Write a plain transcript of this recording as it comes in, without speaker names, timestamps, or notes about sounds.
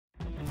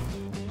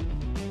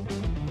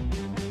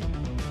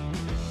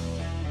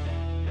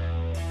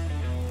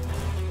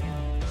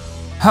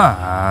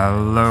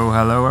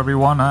Hello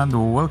everyone,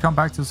 and welcome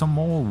back to some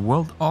more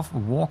World of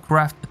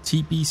Warcraft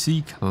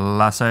TBC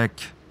Classic.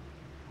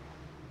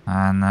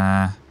 And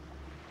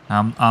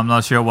I'm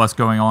not sure what's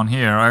going on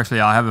here.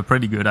 Actually, I have a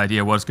pretty good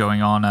idea what's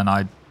going on, and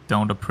I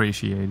don't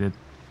appreciate it.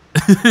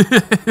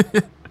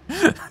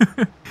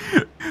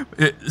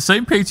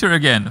 Same picture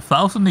again.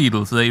 1,000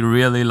 Needles. They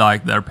really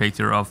like their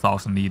picture of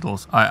 1,000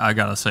 Needles, I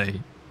gotta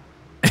say.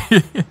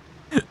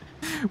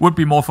 Would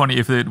be more funny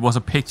if it was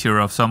a picture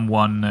of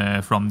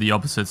someone from the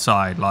opposite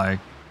side, like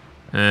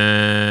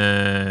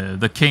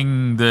the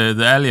king, the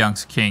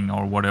Alliance king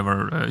or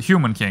whatever,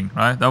 human king,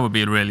 right? That would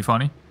be really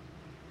funny.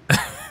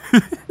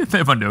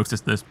 Never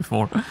noticed this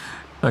before.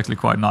 It's actually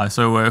quite nice.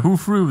 So who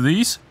threw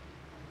these?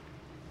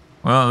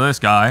 Well, this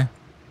guy.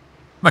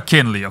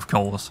 McKinley, of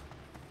course.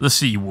 The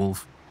Sea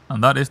Wolf.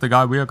 And that is the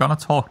guy we are gonna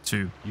talk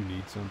to. You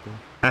need something?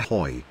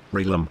 Ahoy,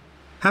 Realm.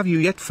 Have you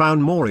yet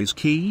found Mori's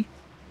key?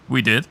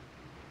 We did.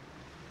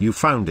 You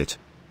found it.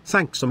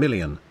 Thanks a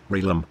million,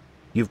 Realm.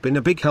 You've been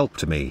a big help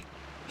to me.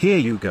 Here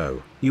you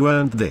go. You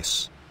earned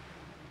this.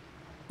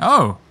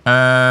 Oh,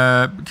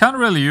 can't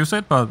really use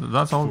it, but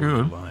that's all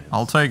good.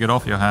 I'll take it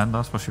off your hand,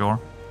 that's for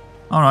sure.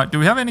 Alright, do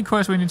we have any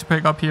quests we need to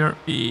pick up here?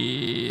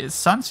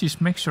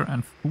 Sansi's Mixture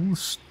and Full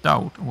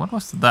Stout. What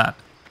was that?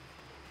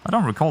 I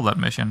don't recall that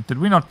mission. Did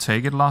we not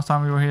take it last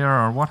time we were here,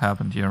 or what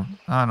happened here?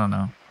 I don't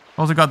know.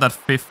 Also got that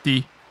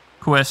 50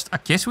 quest. I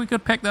guess we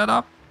could pick that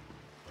up.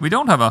 We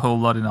don't have a whole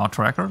lot in our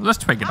tracker.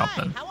 Let's pick it up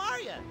then. How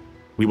are you?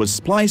 We was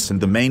spliced in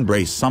the main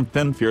brace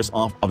something fierce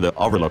off of the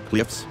Overlook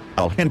cliffs.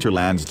 Our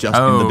hinterlands just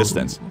in the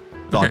distance.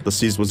 Thought the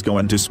seas was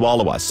going to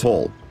swallow us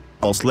whole.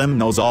 All Slim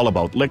knows all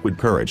about liquid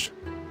courage.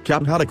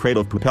 Captain had a crate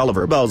of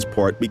Propelliver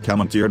Bellsport be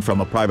commandeered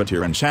from a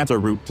privateer enchanter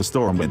route to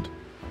Stormwind.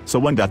 So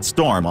when that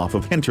storm off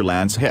of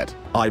hinterlands hit,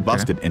 I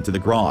busted into the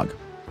grog.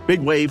 Big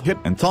wave hit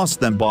and tossed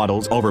them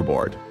bottles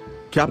overboard.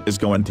 Cap is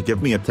going to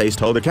give me a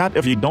taste of the cat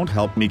if you don't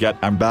help me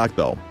get him back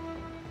though.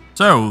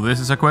 So, this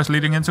is a quest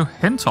leading into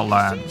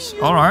Hinterlands.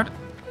 Alright.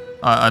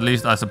 At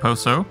least I suppose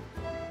so.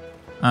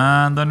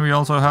 And then we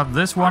also have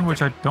this one,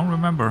 which I don't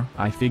remember.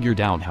 I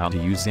figured out how to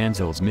use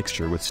Zanzel's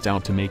mixture with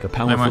stout to make a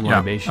powerful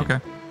libation. Okay.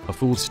 A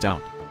full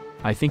stout.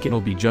 I think it'll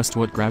be just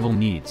what Gravel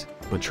needs,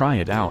 but try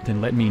it out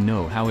and let me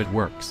know how it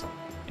works.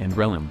 And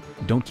Relum,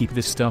 don't keep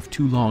this stuff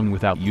too long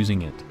without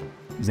using it.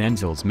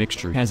 Zanzel's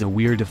mixture has a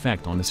weird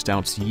effect on the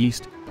stout's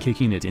yeast,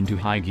 kicking it into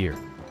high gear.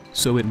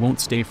 So it won't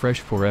stay fresh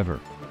forever.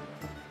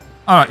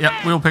 Alright,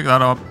 yeah, we'll pick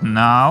that up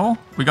now.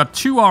 We got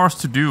 2 hours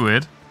to do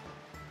it.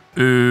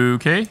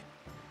 Okay.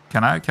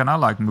 Can I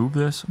like move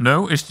this?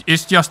 No,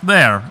 it's just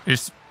there.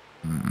 It's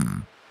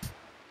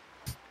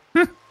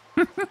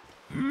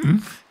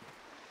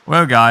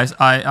Well guys,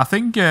 I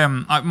think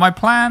my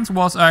plans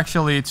was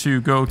actually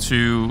to go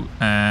to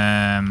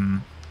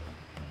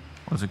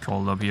what's it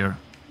called up here?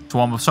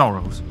 Swamp of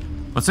Sorrows.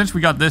 But since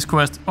we got this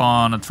quest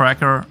on a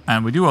tracker,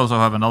 and we do also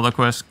have another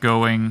quest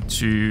going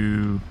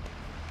to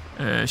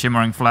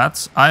Shimmering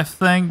Flats, I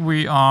think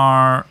we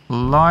are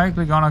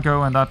likely gonna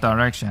go in that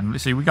direction.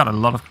 See, we got a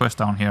lot of quests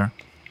down here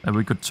that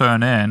we could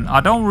turn in. I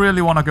don't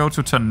really want to go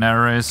to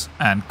Teneris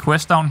and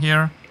quest down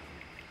here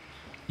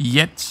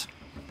yet.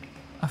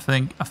 I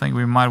think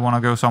we might want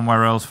to go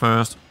somewhere else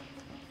first.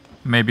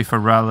 Maybe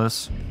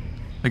Feralis.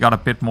 They got a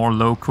bit more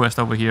low quest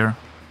over here.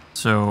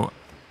 So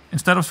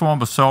instead of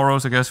Swamp of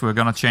Sorrows, I guess we're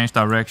gonna change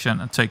direction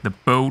and take the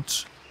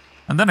boat.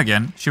 And then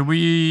again, should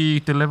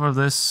we deliver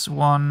this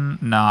one?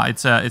 Nah,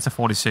 it's a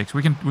 46.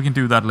 We can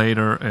do that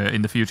later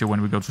in the future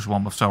when we go to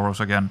Swamp of Sorrows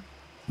again.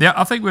 Yeah,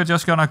 I think we're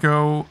just gonna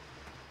go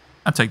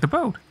and take the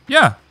boat.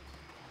 Yeah,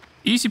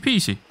 easy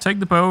peasy. Take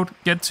the boat,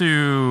 get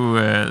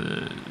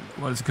to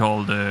what is it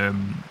called?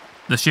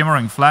 The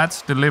Shimmering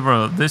Flats.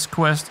 Deliver this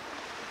quest.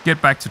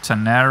 Get back to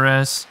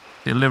Teneris.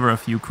 Deliver a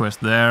few quests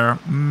there.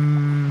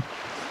 And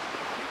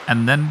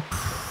then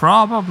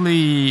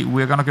probably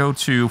we're gonna go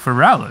to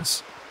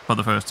Feralis. For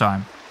the first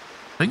time.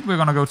 I think we're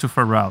gonna go to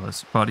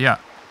Feralis, but yeah,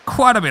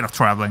 quite a bit of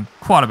traveling.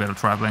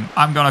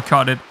 I'm gonna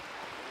cut it.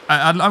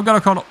 I'm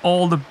gonna cut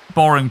all the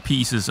boring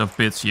pieces of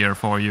bits here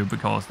for you,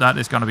 because that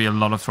is gonna be a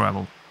lot of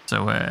travel.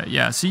 So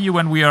yeah, see you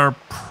when we are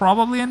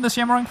probably in the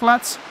Shimmering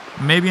Flats,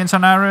 maybe in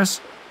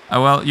Teneris.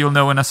 Well, you'll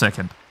know in a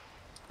second.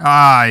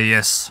 Ah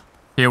yes,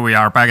 here we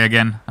are back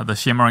again at the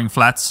Shimmering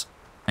Flats.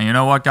 And you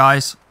know what,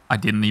 guys? I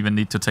didn't even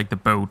need to take the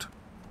boat,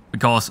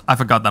 because I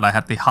forgot that I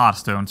had the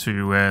Hearthstone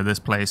to this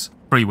place.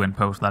 Free wind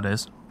post, that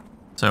is.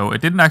 So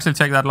it didn't actually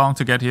take that long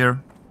to get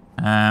here.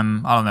 I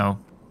don't know,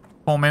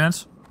 4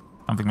 minutes?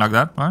 Something like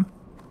that, right?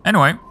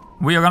 Anyway,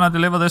 we are gonna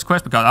deliver this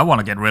quest because I want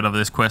to get rid of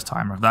this quest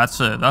timer. That's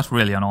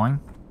really annoying.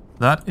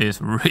 That is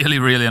really,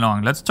 really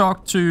annoying. Let's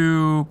talk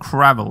to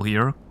Gravel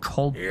here.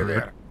 Here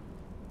there.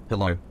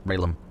 Hello,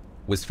 Realm.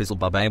 Was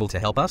Fizzlebub able to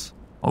help us?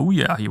 Oh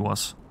yeah, he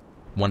was.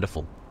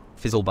 Wonderful.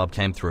 Fizzlebub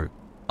came through.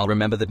 I'll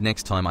remember that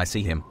next time I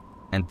see him.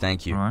 And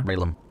thank you,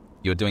 Realm.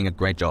 You're doing a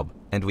great job,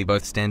 and we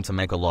both stand to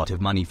make a lot of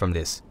money from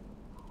this.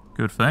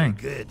 Good thing.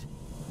 Good.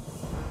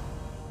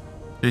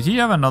 Did he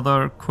have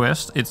another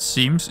quest? It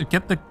seems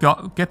get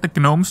the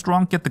gnome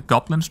strong, get the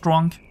goblin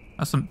strong.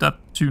 That's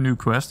 2 new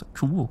quests.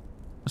 Cool.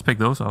 Let's pick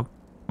those up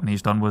when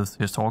he's done with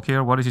his talk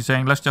here. What is he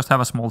saying? Let's just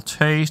have a small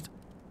taste.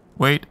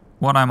 Wait,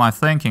 what am I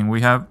thinking? We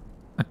have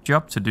a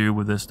job to do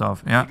with this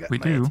stuff. Yeah, we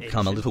do.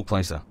 Come a little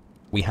closer.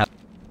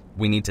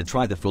 We need to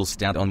try the full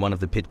stout on one of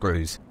the pit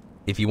crews.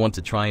 If you want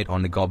to try it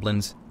on the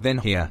goblins, then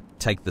here,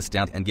 take the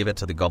stout and give it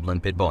to the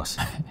goblin pit boss.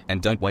 And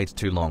don't wait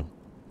too long.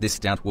 This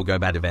stout will go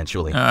bad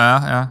eventually.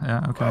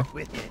 Yeah, okay.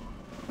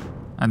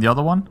 And the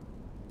other one?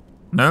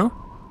 No?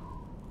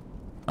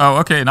 Oh,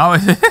 okay, now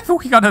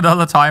we got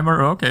another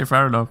timer. Okay,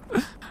 fair enough.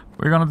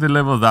 We're gonna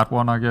deliver that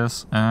one, I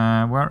guess.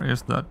 Where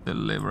is that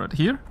delivered?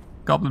 Here?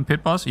 Goblin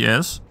pit boss?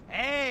 Yes.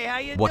 Hey, how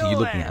you What doing? are you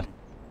looking at?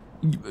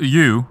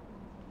 You?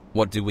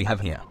 What do we have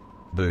here?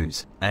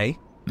 Booze, eh?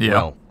 Yeah.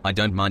 Well, I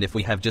don't mind if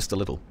we have just a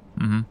little.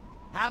 Mm-hmm.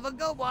 Have a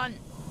good one.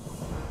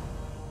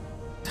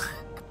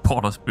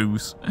 Porter's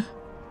booze.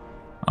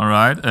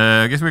 Alright,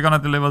 I guess we're gonna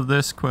deliver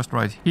this quest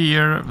right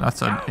here.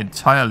 That's an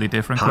entirely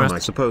different How quest. am I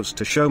supposed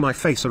to show my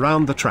face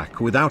around the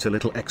track without a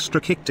little extra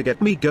kick to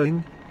get me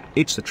going?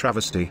 It's a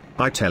travesty,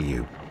 I tell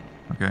you.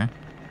 Okay.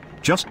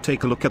 Just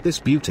take a look at this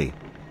beauty.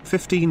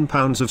 15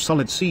 pounds of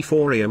solid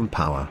C4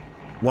 power.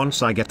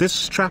 Once I get this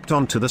strapped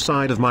onto the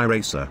side of my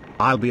racer,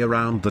 I'll be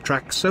around the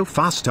track so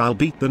fast I'll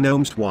beat the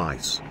gnomes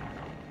twice.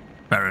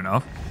 Fair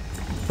enough.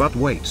 But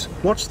wait,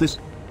 what's this?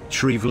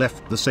 Shreve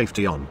left the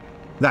safety on.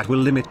 That will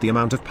limit the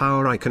amount of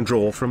power I can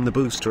draw from the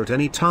booster at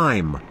any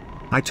time.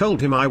 I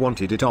told him I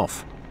wanted it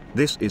off.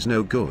 This is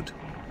no good.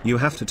 You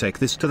have to take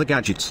this to the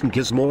Gadgets and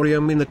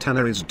Gizmorium in the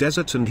Tanneries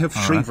Desert and have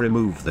Shreve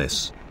remove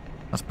this.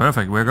 That's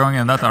perfect. We're going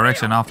in that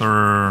direction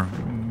after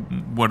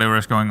whatever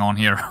is going on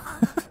here.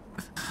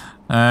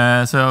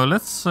 So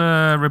let's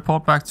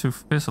report back to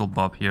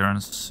Fizzlebob here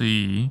and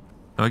see.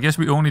 So I guess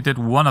we only did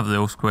one of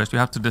those quests. You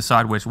have to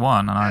decide which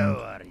one.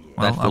 And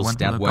That full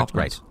stout worked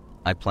great.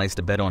 I placed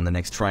a bet on the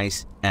next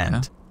race,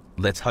 and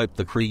let's hope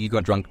the crew you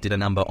got drunk did a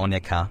number on their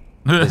car.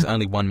 There's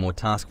only one more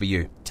task for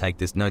you. Take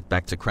this note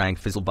back to Krang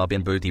Fizzlebob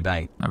in Booty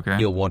Bay. Okay.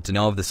 He'll want to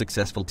know of the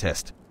successful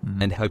test,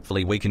 and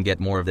hopefully we can get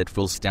more of that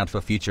full stout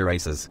for future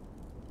races.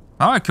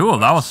 Alright, cool.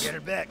 That was... Get her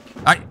back.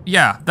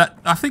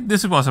 I think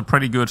this was a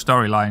pretty good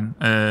storyline,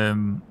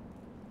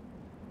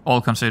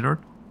 all considered.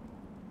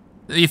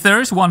 If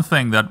there is one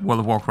thing that World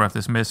of Warcraft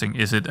is missing,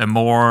 is it a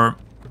more...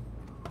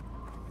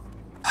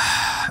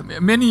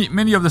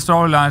 Many of the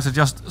storylines are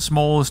just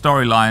small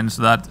storylines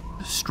that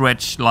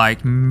stretch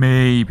like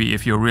maybe,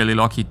 if you're really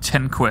lucky,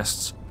 10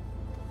 quests.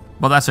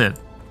 But that's it,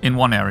 in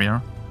one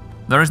area.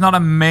 There is not a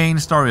main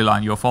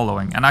storyline you're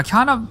following, and I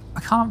kind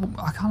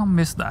of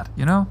miss that,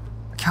 you know?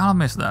 I kind of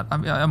miss that.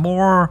 I'm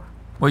more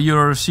where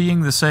you're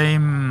seeing the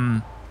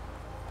same...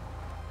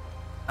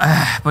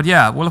 but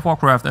yeah, World of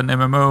Warcraft and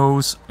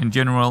MMOs in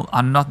general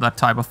are not that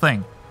type of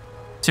thing,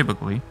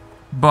 typically.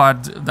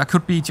 But there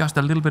could be just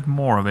a little bit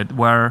more of it,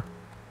 where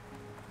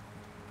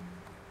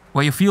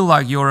you feel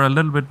like you're a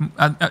little bit...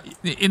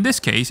 in this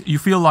case, you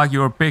feel like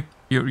you're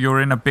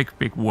in a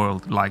big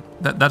world. Like,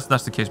 that's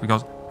the case,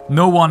 because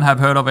no one have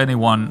heard of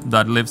anyone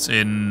that lives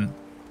in...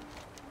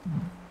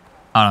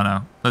 I don't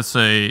know, let's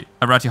say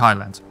Arathi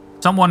Highlands.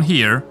 Someone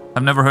here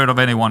have never heard of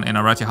anyone in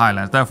Arathi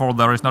Highlands. Therefore,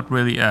 there is not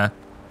really a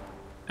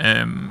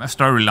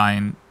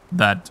storyline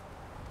that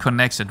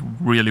connects it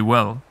really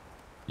well.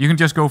 You can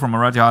just go from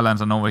Arathi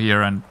Highlands and over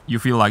here, and you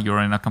feel like you're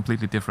in a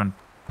completely different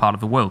part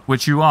of the world,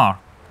 which you are.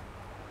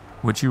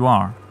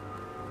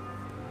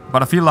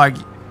 But I feel like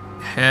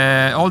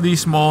all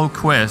these small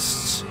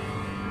quests...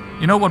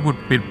 You know what would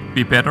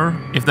be better?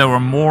 If there were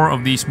more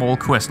of these small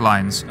quest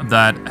lines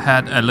that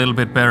had a little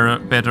bit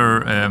better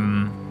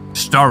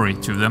story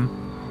to them.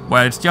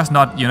 Where it's just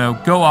not, you know,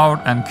 go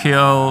out and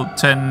kill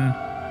 10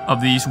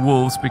 of these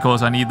wolves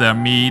because I need their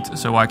meat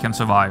so I can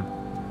survive.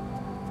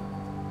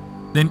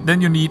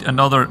 Then you need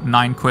another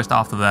 9 quests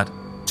after that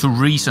to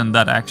reason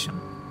that action.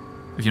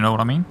 If you know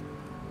what I mean?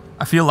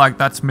 I feel like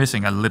that's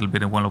missing a little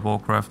bit in World of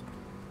Warcraft.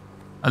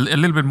 A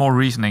little bit more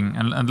reasoning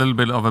and a little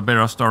bit of a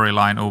better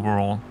storyline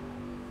overall.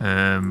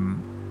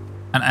 And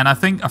I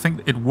think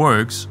it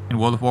works in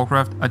World of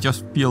Warcraft. I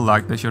just feel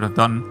like they should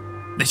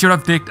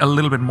have digged a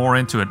little bit more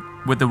into it.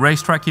 With the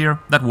racetrack here,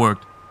 that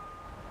worked.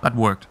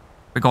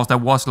 Because there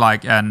was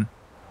like an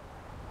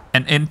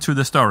end to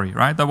the story,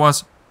 right? There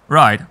was,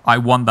 right, I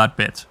won that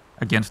bet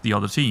against the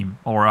other team,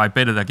 or I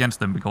betted against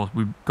them because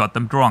we got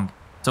them drunk.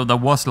 So there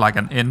was like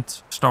an end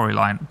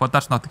storyline, but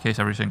that's not the case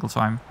every single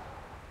time.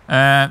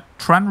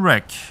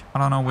 Tranrek, I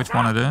don't know which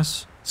one it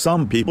is.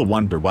 Some people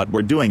wonder what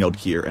we're doing out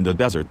here in the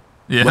desert.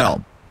 Yeah.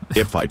 Well,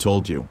 if I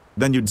told you,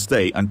 then you'd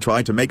stay and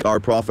try to make our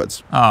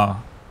profits.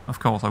 Oh, of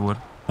course I would.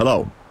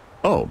 Hello.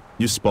 Oh,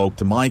 you spoke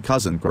to my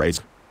cousin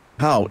Grace.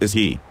 How is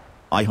he?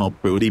 I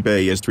hope Booty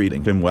Bay is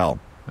treating him well.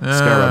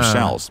 Scarab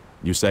shells,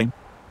 you say?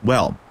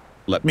 Well,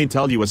 let me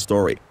tell you a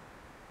story.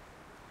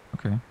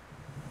 Okay.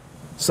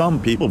 Some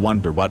people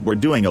wonder what we're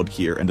doing out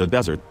here in the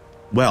desert.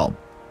 Well,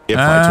 if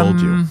I told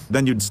you,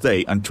 then you'd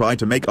stay and try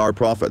to make our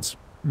profits.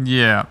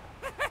 Yeah.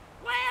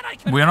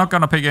 We're not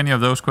gonna pick any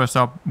of those quests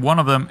up. One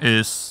of them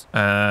is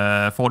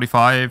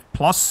 45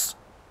 plus,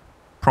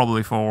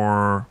 probably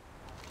for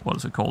What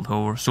is it called?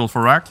 Over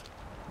Sulfurak.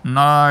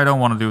 No, I don't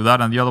want to do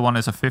that. And the other one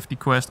is a 50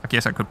 quest. I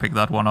guess I could pick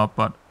that one up,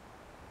 but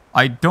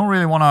I don't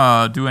really want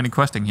to do any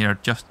questing here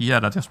just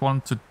yet. I just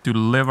want to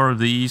deliver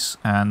these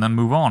and then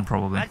move on,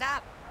 probably. What's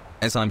up?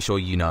 As I'm sure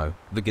you know,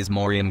 the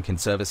Gizmorium can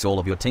service all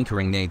of your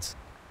tinkering needs.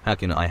 How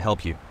can I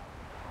help you?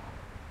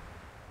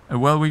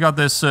 Well, we got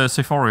this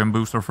Sephorium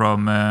booster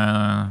from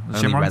Only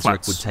Shimmering Razorek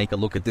Flats. would take a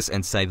look at this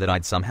and say that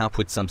I'd somehow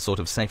put some sort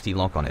of safety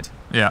lock on it.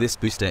 Yeah. This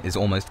booster is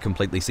almost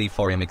completely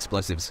Sephorium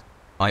explosives.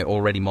 I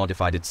already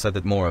modified it so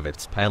that more of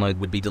its payload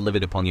would be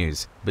delivered upon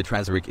use, but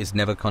Razorek is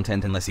never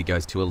content unless he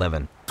goes to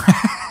 11.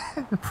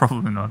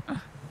 Probably not.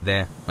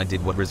 There, I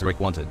did what Razorek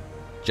wanted.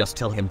 Just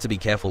tell him to be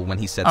careful when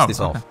he sets this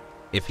off.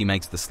 If he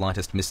makes the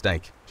slightest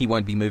mistake, he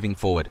won't be moving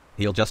forward.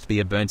 He'll just be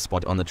a burnt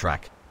spot on the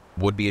track.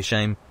 Would be a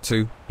shame,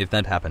 too, if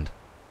that happened.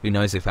 Who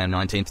knows if our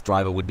 19th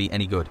driver would be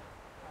any good.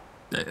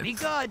 Be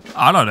good.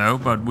 I don't know,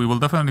 but we will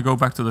definitely go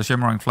back to the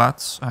Shimmering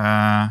Flats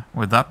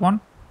with that one.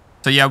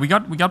 So yeah, we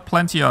got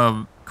plenty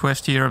of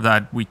quests here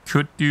that we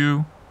could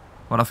do,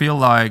 but I feel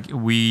like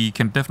we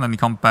can definitely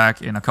come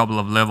back in a couple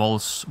of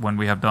levels when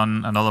we have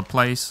done another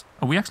place.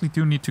 Oh, we actually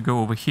do need to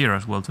go over here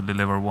as well to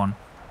deliver one.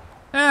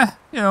 You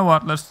know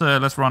what? Let's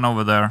run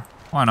over there.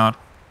 Why not?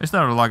 Is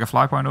there like a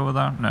fly point over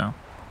there? No.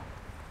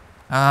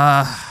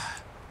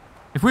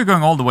 If we're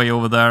going all the way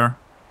over there,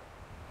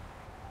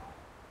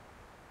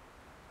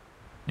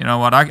 you know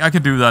what? I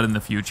could do that in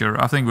the future.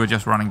 I think we're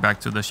just running back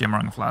to the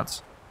Shimmering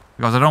Flats.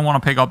 Because I don't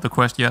want to pick up the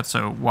quest yet,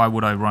 so why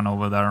would I run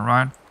over there,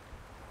 right?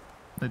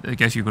 I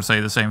guess you could say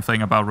the same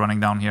thing about running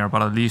down here,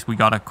 but at least we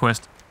got a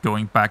quest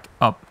going back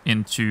up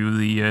into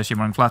the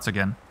Shimmering Flats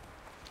again.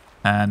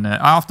 And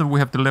after we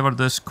have delivered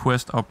this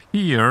quest up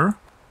here,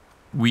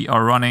 we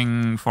are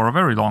running for a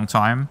very long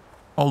time,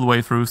 all the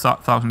way through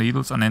Thousand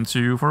Needles and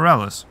into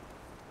Forellis.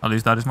 At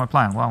least that is my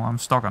plan. Wow, I'm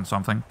stuck on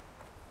something.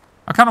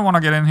 I kind of want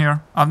to get in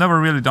here. I've never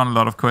really done a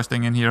lot of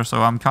questing in here,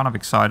 so I'm kind of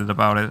excited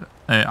about it.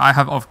 I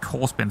have, of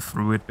course, been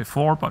through it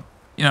before, but,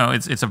 you know,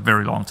 it's a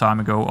very long time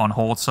ago on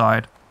Horde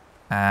side,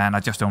 and I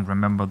just don't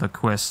remember the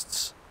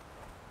quests.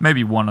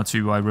 Maybe one or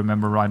two I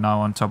remember right now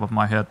on top of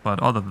my head,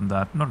 but other than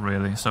that, not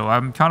really. So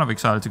I'm kind of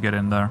excited to get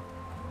in there.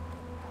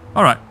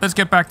 Alright, let's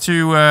get back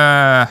to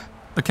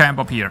the camp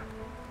up here.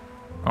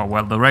 Oh,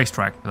 well, the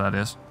racetrack, that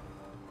is.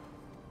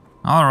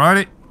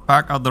 Alrighty.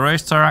 Back at the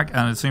racetrack,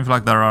 and it seems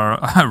like there are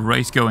a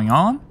race going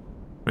on.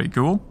 Pretty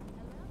cool.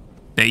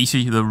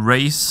 Daisy, the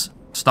race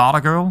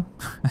starter girl.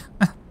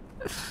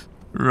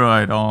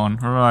 Right on,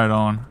 right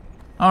on.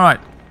 Alright,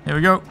 here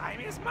we go.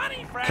 Time is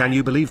money, friend. Can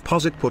you believe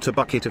Posit put a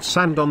bucket of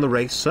sand on the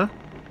racer?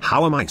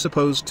 How am I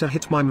supposed to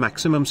hit my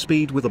maximum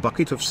speed with a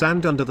bucket of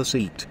sand under the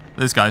seat?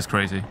 This guy's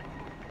crazy.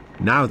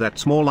 Now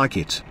that's more like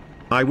it.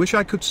 I wish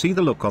I could see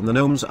the look on the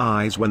gnome's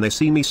eyes when they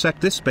see me set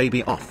this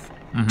baby off.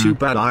 Too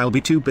bad I'll be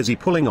too busy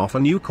pulling off a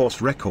new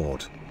course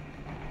record.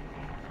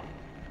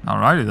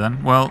 Alrighty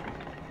then. Well,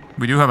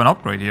 we do have an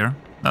upgrade here.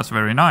 That's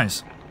very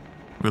nice.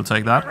 We'll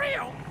take that.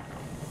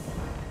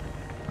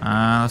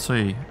 Let's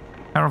see.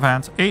 Pair of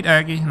hands. 8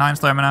 Aggie, 9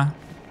 stamina.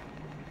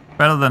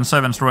 Better than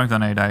 7 strength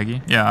and 8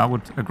 Aggie. Yeah, I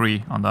would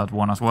agree on that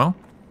one as well.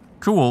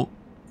 Cool.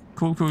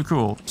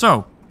 Cool.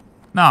 So,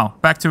 now,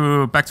 back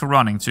to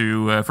running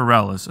to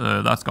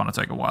Forellis. That's gonna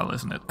take a while,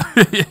 isn't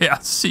it? Yeah,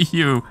 see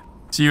you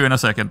in a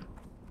second.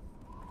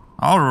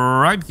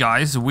 Alright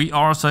guys, we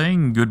are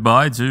saying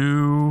goodbye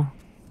to...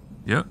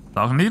 Yep,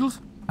 Thousand Needles.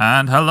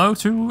 And hello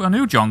to a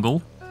new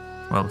jungle.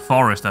 Well,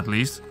 forest at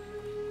least.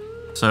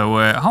 So,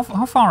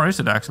 how far is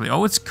it actually?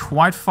 Oh, it's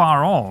quite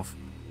far off.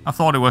 I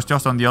thought it was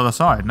just on the other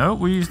side. No,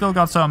 we still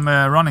got some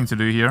running to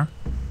do here.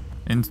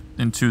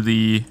 Into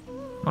the...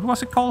 What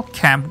was it called?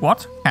 Camp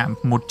what? Camp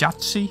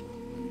Mojatsi?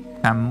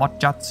 Camp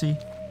Mojatsi?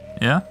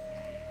 Yeah?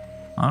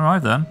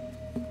 Alright then.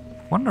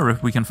 Wonder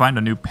if we can find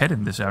a new pet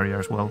in this area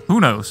as well. Who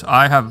knows?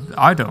 I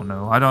don't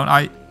know.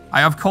 I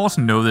of course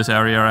know this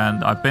area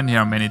and I've been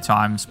here many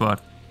times,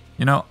 but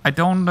you know, I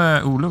don't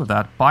ooh, look at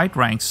that. Bite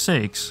rank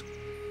 6.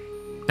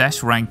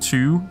 Dash rank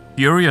 2.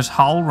 Furious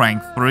Howl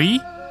rank 3.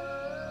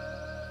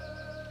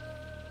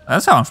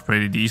 That sounds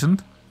pretty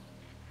decent.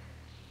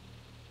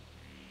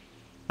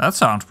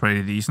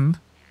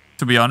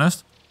 To be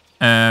honest.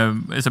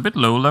 It's a bit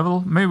low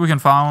level. Maybe we can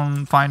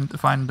find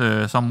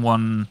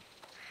someone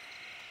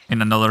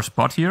in another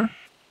spot here.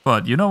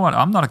 But you know what?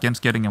 I'm not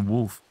against getting a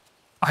wolf.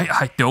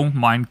 I don't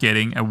mind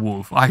getting a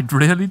wolf. I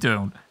really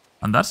don't.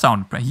 And that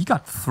sounded... He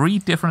got 3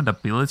 different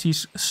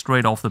abilities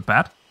straight off the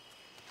bat.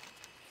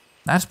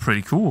 That's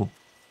pretty cool.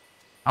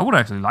 I would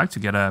actually like to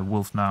get a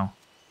wolf now.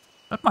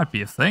 That might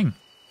be a thing.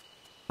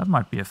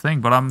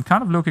 But I'm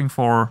kind of looking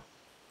for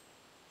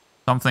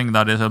something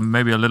that is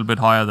maybe a little bit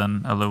higher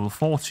than a level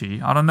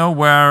 40. I don't know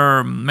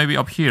where... Maybe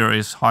up here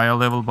is higher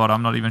level, but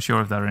I'm not even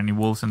sure if there are any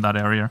wolves in that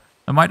area.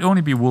 There might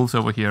only be wolves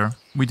over here.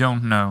 We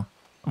don't know.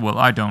 Well,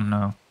 I don't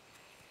know.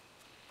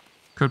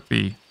 Could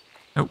be.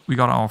 Oh, we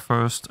got our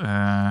first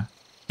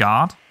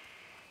guard.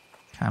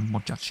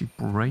 Kamojachi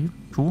Brave.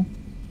 Cool.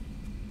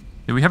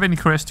 Did we have any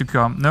quests to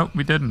come? No,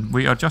 we didn't.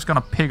 We are just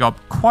gonna pick up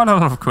quite a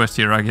lot of quests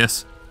here, I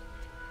guess.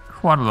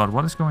 Quite a lot.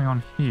 What is going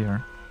on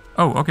here?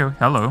 Oh, okay.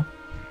 Hello.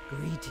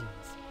 Greetings.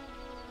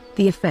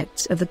 The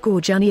effects of the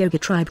Gorjani Ogre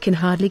tribe can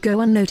hardly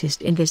go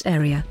unnoticed in this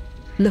area.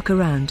 Look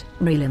around,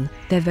 Raylan.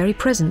 Their very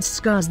presence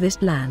scars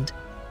this land.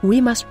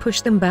 We must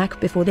push them back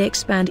before they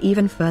expand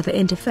even further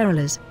into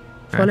Feralers.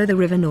 Okay. Follow the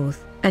river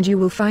north, and you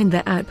will find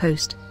their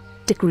outpost.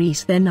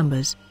 Decrease their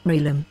numbers,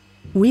 Raylan.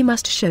 We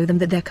must show them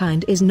that their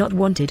kind is not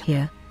wanted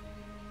here.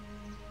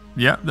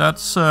 Yeah,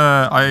 that's...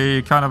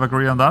 I kind of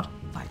agree on that.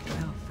 Fight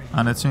well, friend.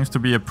 And it seems to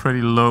be a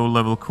pretty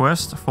low-level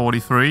quest,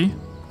 43.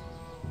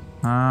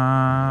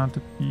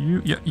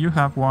 You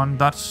have one.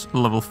 That's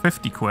level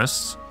 50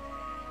 quests.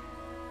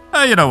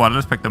 You know what?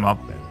 Let's pick them up.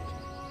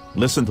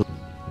 Listen to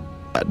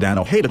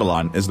Dano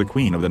Hadelon is the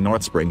queen of the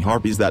North Spring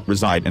Harpies that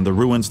reside in the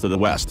ruins to the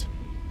west.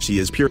 She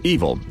is pure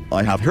evil.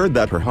 I have heard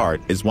that her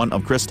heart is one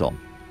of crystal.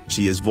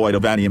 She is void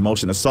of any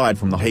emotion aside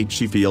from the hate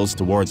she feels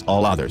towards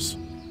all others.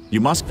 You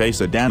must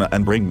face Adana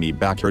and bring me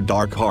back her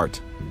dark heart.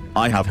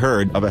 I have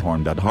heard of a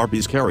horn that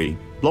harpies carry,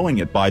 blowing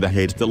it by the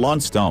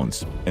Hadelon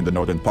stones, in the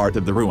northern part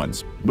of the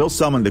ruins, will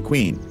summon the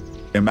queen.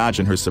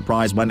 Imagine her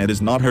surprise when it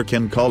is not her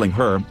kin calling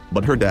her,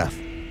 but her death.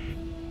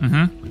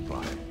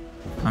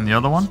 And the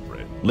other one?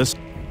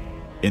 Listen.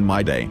 In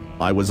my day,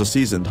 I was a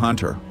seasoned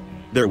hunter.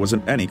 There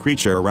wasn't any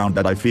creature around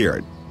that I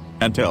feared.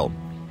 Until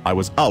I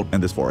was out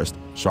in this forest,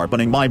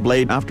 sharpening my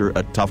blade after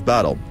a tough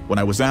battle, when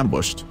I was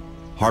ambushed.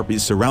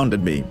 Harpies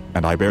surrounded me,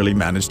 and I barely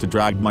managed to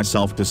drag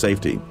myself to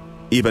safety.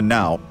 Even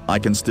now, I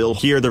can still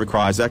hear their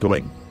cries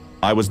echoing.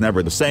 I was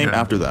never the same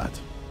after that.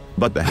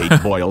 But the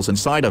hate boils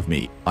inside of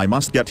me. I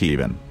must get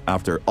even,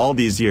 after all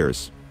these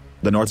years.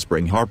 The North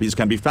Spring Harpies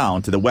can be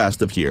found to the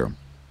west of here.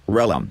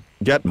 Relum,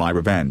 get my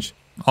revenge.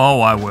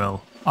 Oh, I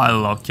will. I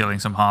love killing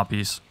some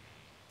harpies.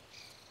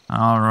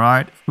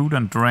 Alright, food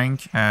and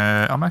drink.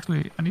 I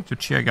need to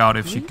check out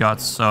if she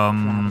got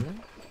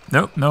some...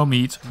 Nope, no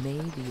meat.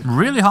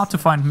 Really hard to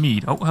find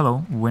meat. Oh,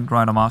 hello,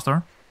 Windrider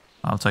Master.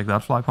 I'll take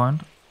that fly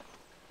point.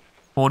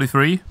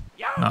 43.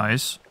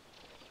 Nice.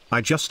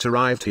 I just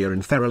arrived here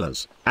in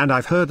Feralers, and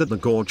I've heard that the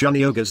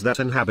Gorjani ogres that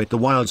inhabit the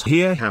wilds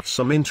here have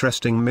some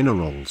interesting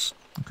minerals.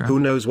 Okay. Who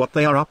knows what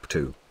they are up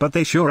to, but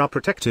they sure are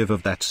protective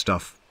of that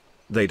stuff.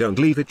 They don't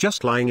leave it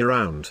just lying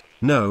around.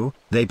 No,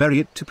 they bury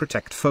it to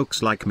protect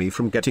folks like me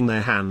from getting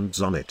their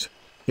hands on it.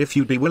 If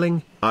you'd be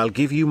willing, I'll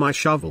give you my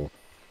shovel.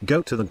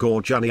 Go to the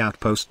Gorjani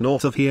outpost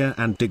north of here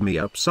and dig me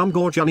up some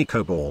Gorjani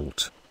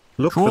cobalt.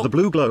 Look for the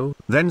blue glow,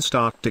 then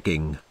start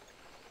digging.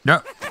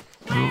 Yeah,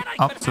 we'll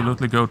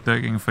absolutely go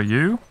digging for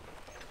you.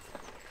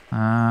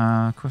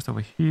 Quest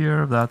over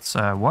here, that's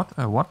what?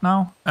 What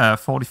now?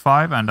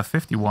 45 and a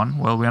 51.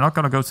 Well, we're not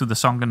gonna go to the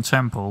Sunken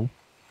Temple,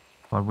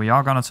 but we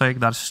are gonna take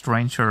that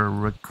stranger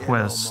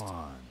request.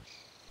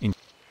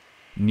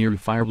 Near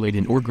Fireblade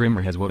in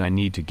Orgrimmer has what I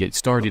need to get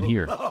started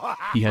here.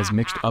 He has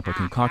mixed up a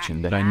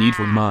concoction that I need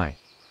for my...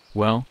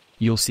 Well,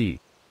 you'll see.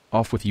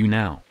 Off with you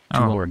now, to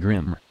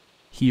Orgrimmer.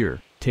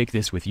 Here, take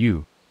this with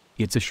you.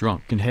 It's a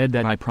shrunken head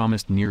that I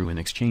promised Neru in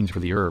exchange for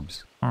the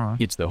herbs.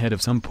 It's the head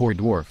of some poor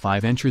dwarf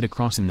I've ventured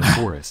across in the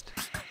forest.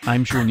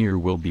 I'm sure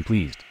Neru will be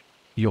pleased.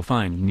 You'll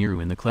find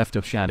Neru in the Cleft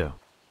of Shadow.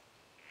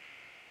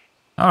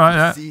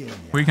 Alright,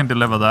 we can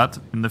deliver that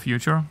in the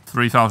future.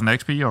 3000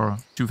 XP or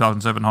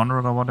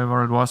 2700 or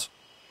whatever it was.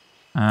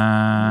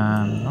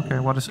 Okay,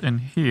 what is in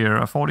here?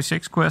 A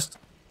 46 quest?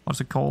 What's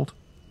it called?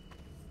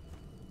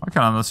 I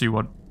can't see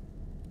what...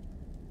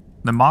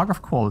 The Mark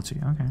of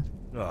Quality, okay.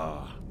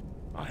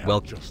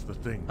 Well,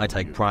 I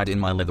take pride in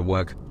my leather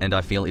work, and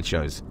I feel it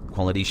shows.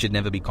 Quality should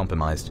never be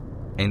compromised.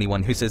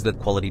 Anyone who says that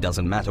quality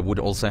doesn't matter would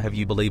also have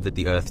you believe that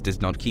the earth does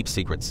not keep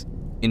secrets.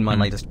 In my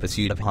latest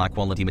pursuit of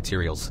high-quality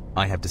materials,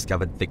 I have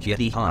discovered thick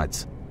yeti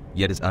hides.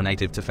 Yetis are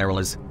native to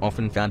Feralers,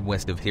 often found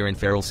west of here in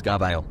Feral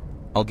Scarvale.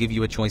 I'll give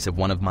you a choice of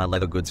one of my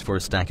leather goods for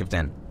a stack of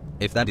 10.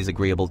 If that is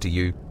agreeable to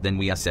you, then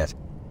we are set.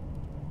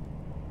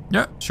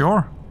 Yeah,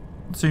 sure.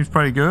 It seems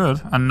pretty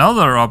good.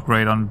 Another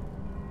upgrade on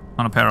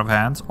a pair of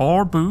hands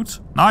or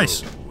boots.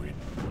 Nice.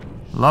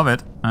 Love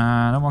it.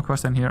 No more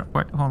quest in here.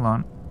 Wait, hold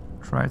on.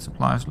 Trade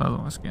supplies, leather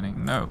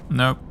skinning. No,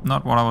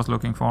 not what I was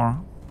looking for.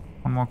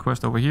 One more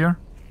quest over here.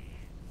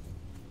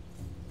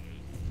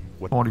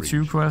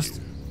 42 quest.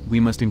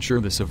 We must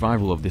ensure the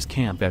survival of this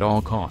camp at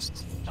all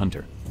costs,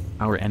 Hunter.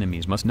 Our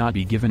enemies must not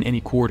be given any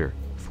quarter,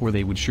 for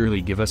they would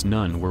surely give us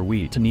none were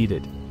we to need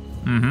it.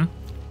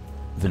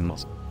 Then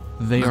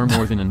they are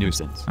more than a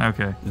nuisance.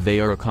 Okay. They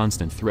are a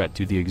constant threat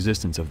to the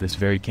existence of this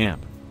very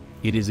camp.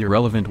 It is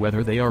irrelevant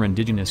whether they are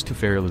indigenous to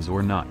Feralers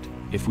or not.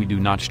 If we do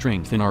not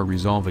strengthen our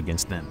resolve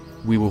against them,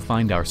 we will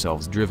find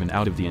ourselves driven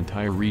out of the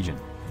entire region.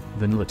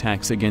 The Nil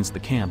attacks against the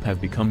camp have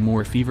become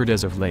more fevered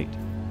as of late.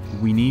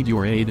 We need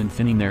your aid in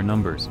thinning their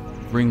numbers.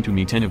 Bring to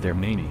me 10 of their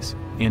manis,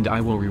 and I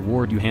will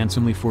reward you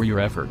handsomely for your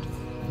effort.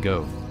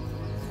 Go.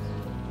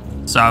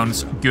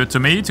 Sounds good to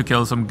me to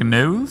kill some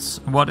gnolls.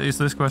 What is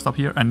this quest up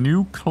here? A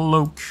new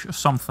cloak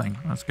something.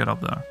 Let's get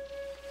up there.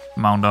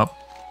 Mount up.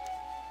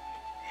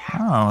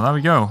 Oh, there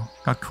we go.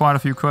 Got quite a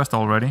few quests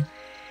already.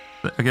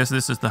 I guess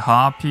this is the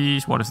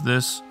Harpies. What is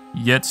this?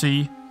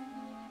 Yeti.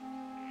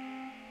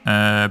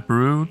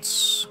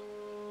 Brutes.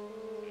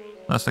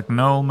 That's the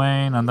Gnoll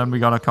main, and then we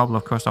got a couple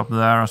of quests up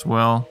there as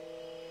well.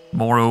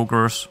 More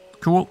ogres.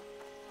 Cool.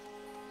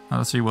 Now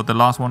let's see what the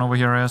last one over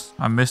here is.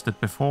 I missed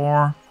it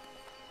before.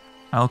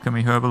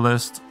 Alchemy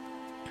Herbalist.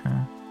 Okay.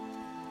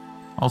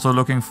 Also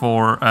looking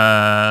for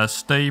a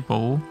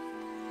stable.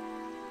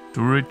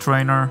 Druid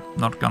Trainer.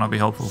 Not gonna be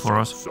helpful for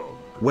us.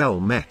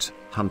 Well met,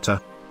 Hunter.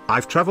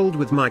 I've traveled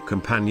with my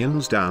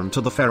companions down to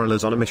the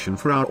Feralers on a mission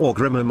for our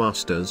Orgrimmar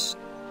Masters.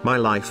 My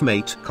life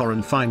mate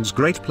Corin finds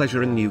great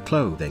pleasure in new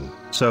clothing,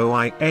 so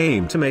I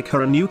aim to make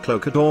her a new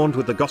cloak adorned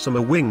with the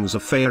gossamer wings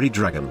of fairy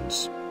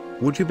dragons.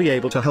 Would you be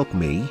able to help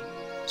me?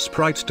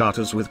 Sprite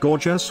darters with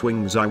gorgeous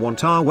wings I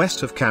want are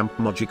west of Camp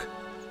Mogic.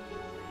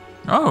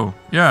 Oh,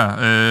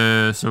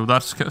 yeah, so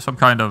that's some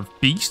kind of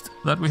beast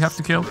that we have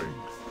to kill.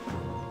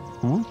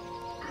 Cool.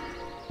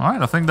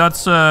 Alright, I think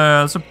that's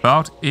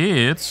about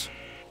it.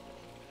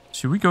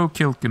 Should we go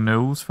kill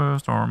Gnolls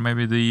first, or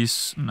maybe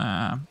these?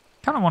 Nah.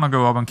 Kind of want to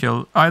go up and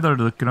kill either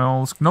the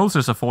Gnolls. Gnolls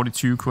is a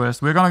 42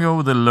 quest. We're gonna go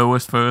with the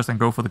lowest first and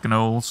go for the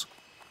Gnolls.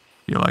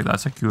 Feel like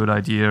that's a good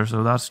idea.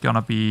 So that's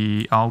gonna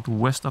be out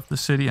west of the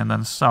city and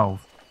then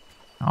south.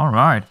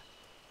 Alright.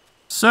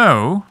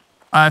 So,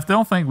 I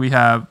don't think we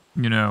have,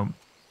 you know...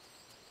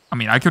 I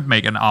mean, I could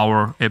make an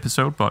hour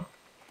episode, but...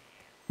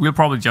 We'll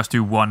probably just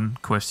do one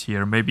quest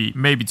here.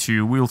 Maybe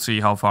two. We'll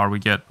see how far we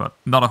get, but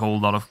not a whole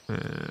lot of...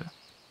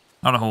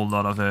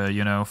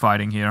 you know,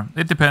 fighting here.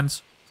 It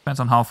depends. Depends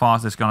on how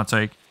fast it's gonna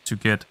take to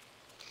get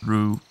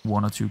through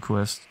one or two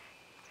quests.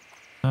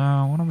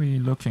 What are we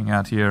looking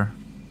at here?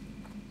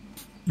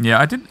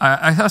 Yeah,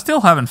 I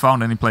still haven't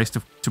found any place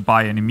to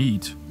buy any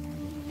meat.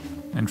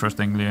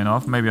 Interestingly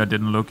enough, maybe I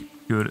didn't look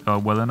good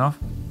well enough.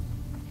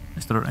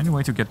 Is there any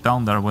way to get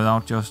down there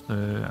without just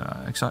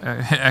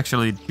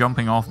actually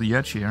jumping off the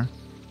edge here?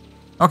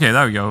 Okay,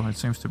 there we go. It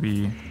seems to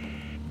be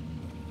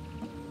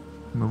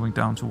moving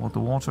down toward the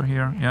water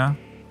here. Yeah.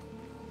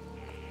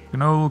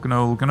 Gnoll,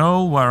 Gnoll,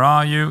 Gnoll, where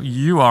are you?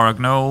 You are a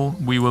Gnoll.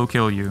 We will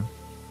kill you.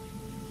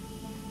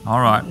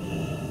 Alright.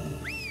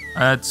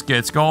 Let's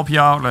get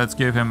Scorpio out. Let's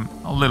give him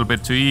a little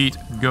bit to eat.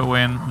 Go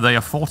in. They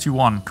are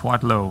 41.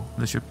 Quite low.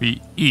 This should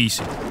be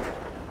easy.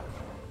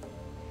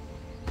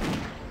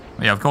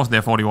 Yeah, of course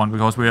they're 41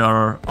 because we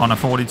are on a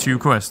 42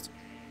 quest.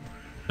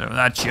 So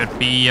that should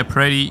be a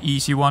pretty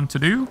easy one to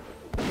do.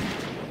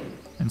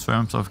 In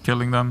terms of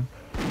killing them.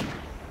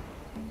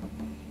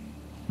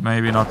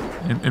 Maybe not.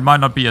 It might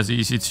not be as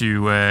easy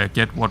to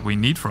get what we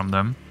need from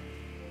them.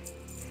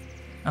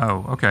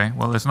 Oh, okay.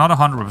 Well, it's not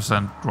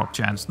 100% drop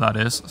chance, that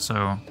is,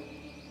 so...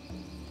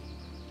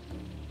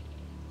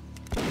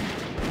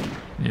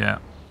 Yeah.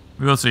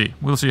 We'll see.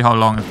 We'll see how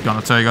long it's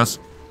gonna take us.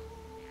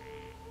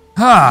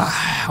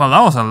 Ah, well,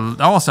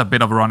 that was a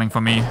bit of running for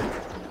me.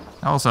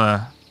 That was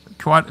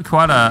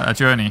quite a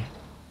journey.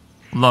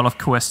 A lot of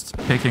quests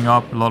picking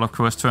up, a lot of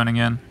quests turning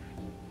in.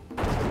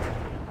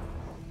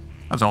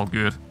 That's all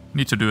good.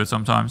 Need to do it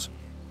sometimes.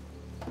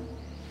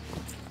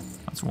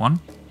 That's one.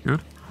 Good.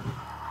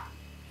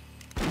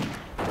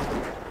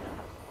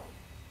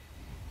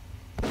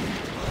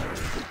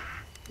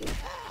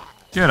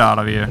 Get out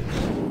of here.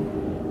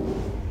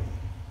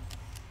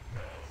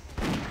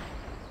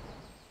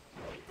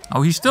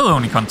 Oh, he's still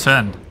only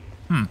content.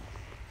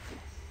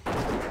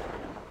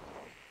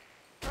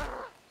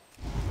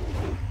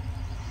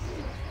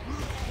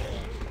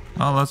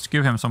 Well, let's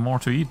give him some more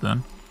to eat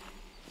then.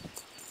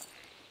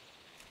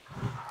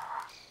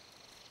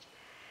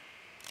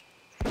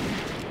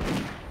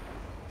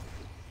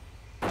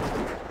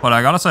 But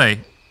I gotta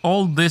say,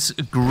 all this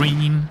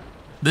green,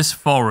 this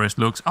forest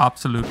looks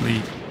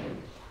absolutely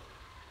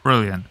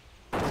brilliant.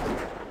 It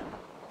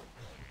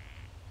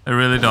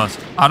really does.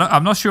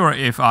 I'm not sure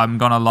if I'm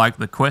gonna like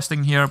the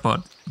questing here,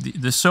 but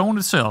the zone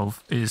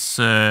itself is...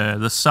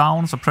 the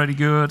sounds are pretty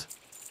good.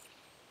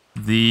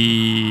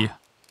 The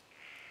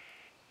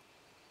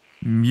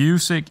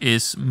music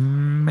is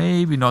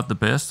maybe not the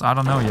best. I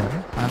don't know yet.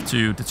 I have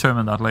to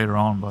determine that later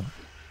on, but...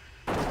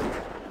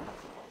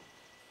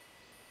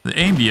 The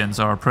ambience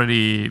are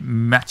pretty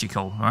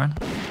magical, right?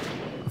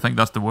 I think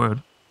that's the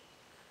word.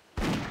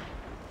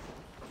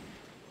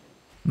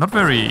 Not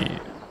very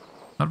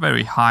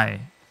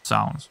high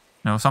sounds.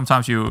 You know,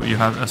 sometimes you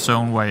have a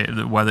zone where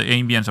the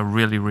ambience are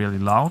really, really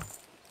loud.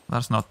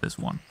 That's not this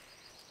one.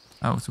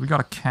 Oh, so we got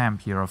a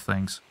camp here of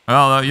things.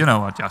 Well, you know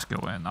what? Just go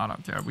in. I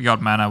don't care. We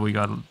got mana. We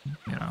got,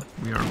 you know,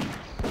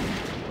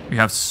 we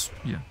have,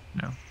 you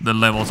know, the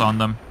levels on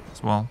them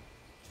as well.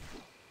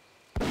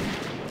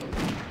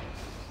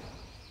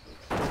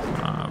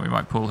 We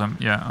might pull him.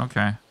 Yeah,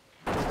 okay.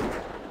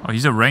 Oh,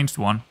 he's a ranged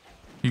one.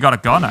 He got a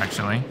gun,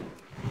 actually.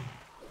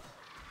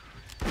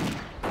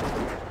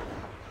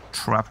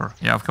 Trapper.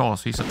 Yeah, of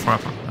course, he's a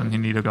trapper, and he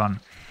need a gun.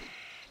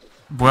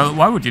 Well,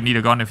 why would you need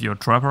a gun if you're a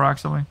trapper,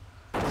 actually?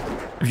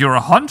 If you're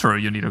a hunter,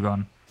 you need a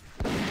gun.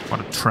 What,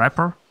 a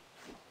trapper?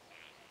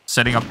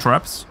 Setting up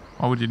traps?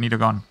 Why would you need a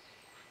gun?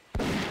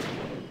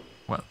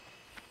 Well,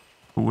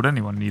 who would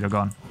anyone need a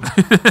gun?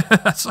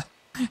 That's...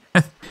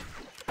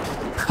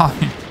 I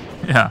mean,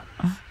 yeah.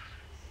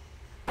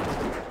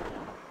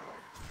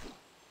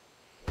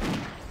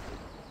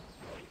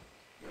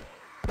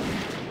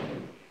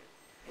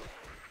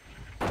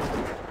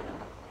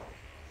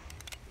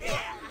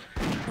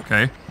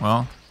 Okay,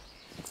 well,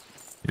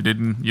 you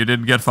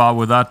didn't get far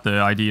with that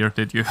idea,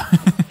 did you?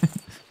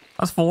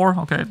 That's 4.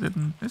 Okay,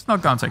 it's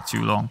not gonna take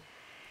too long.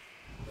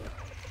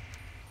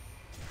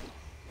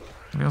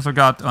 We also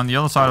got on the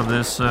other side of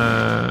this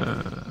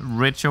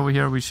ridge over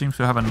here. We seem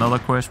to have another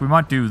quest. We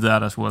might do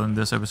that as well in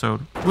this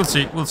episode. We'll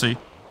see. We'll see.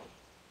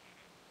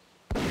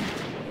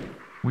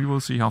 We will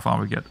see how far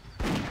we get.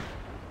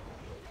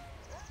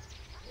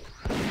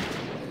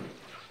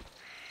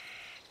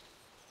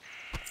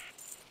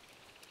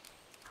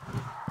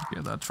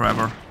 Get that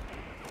Trevor.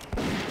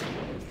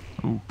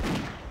 Ooh.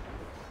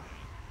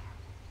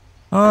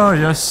 Oh,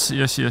 yes,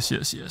 yes, yes,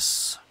 yes,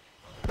 yes.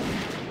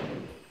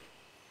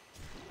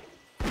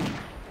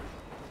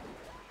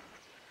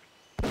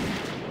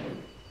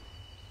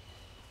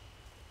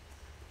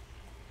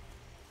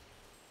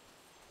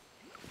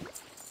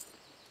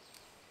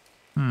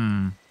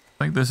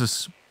 I think this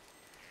is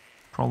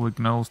probably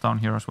gnolls down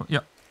here as well.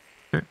 Yeah.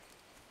 Okay.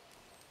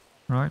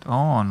 Right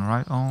on,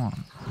 right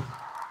on.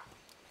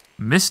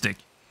 Mystic.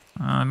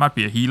 It might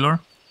be a healer.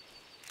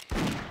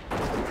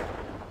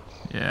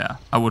 Yeah,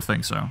 I would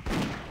think so.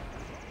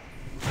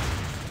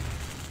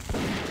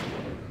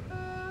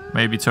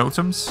 Maybe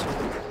totems?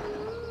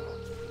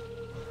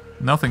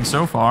 Nothing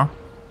so far.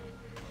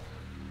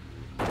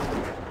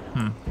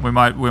 We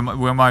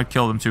might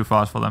kill them too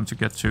fast for them to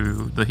get to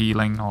the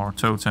healing or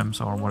totems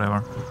or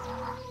whatever.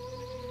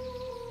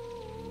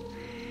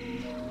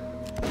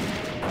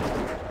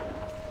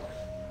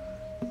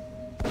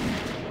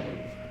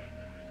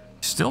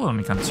 Still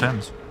only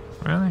content.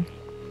 Really?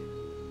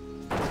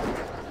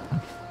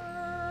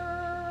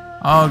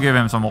 I'll give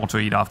him some more to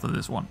eat after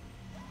this one.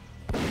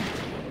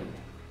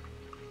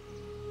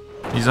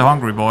 He's a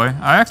hungry boy.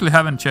 I actually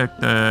haven't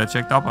checked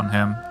up on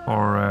him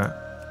for...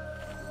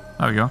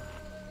 there we go.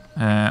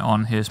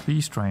 On his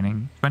beast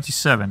training.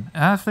 27.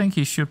 I think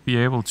he should be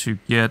able to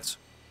get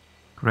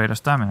greater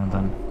stamina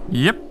then.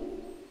 Yep.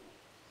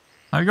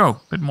 There we go.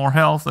 Bit more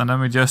health, and then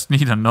we just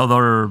need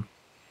another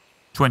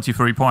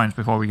 23 points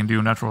before we can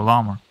do natural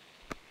armor.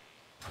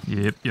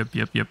 Yep, yep,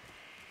 yep, yep.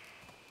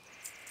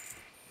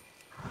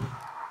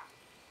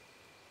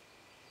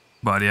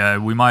 But yeah,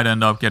 we might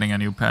end up getting a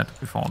new pet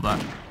before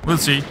that. We'll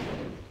see.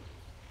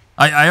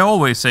 I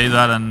always say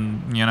that,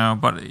 and you know,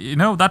 but you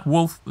know that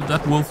wolf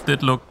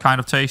did look kind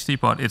of tasty,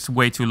 but it's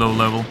way too low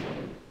level.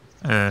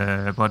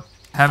 But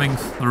having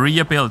 3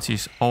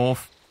 abilities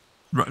off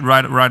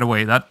right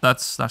away,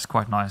 that's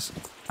quite nice.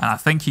 And I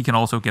think he can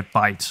also get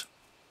bite.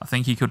 I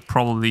think he could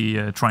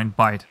probably train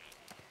bite.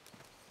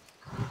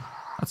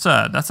 That's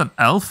an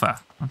alpha.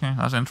 Okay,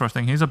 that's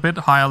interesting. He's a bit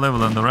higher level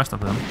than the rest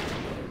of them.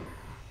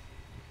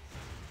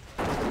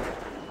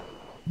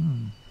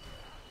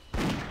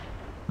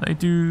 They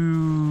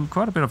do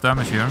quite a bit of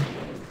damage here.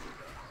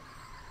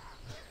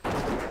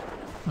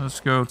 Let's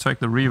go take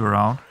the Reaver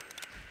out.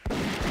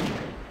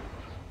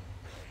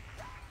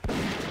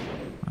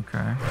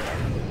 Okay.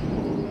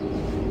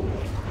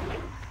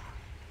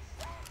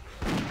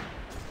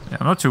 Yeah,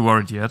 I'm not too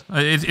worried yet.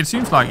 It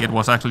seems like it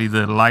was actually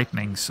the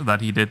lightnings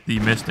that he did, the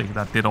Mystic,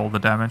 that did all the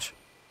damage.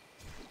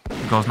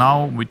 Because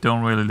now we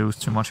don't really lose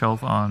too much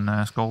health on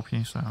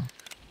Scorpy, so...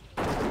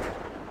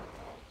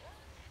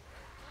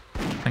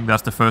 I think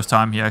that's the first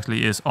time he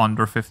actually is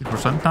under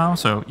 50% now,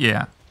 so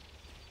yeah.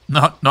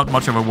 Not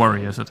much of a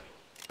worry, is it?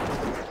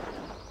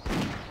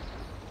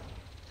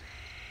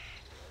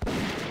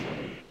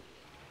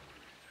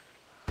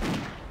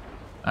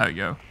 There we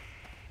go.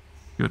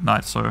 Good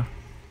night, sir.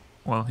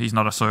 Well, he's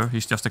not a sir,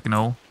 he's just a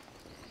gnoll.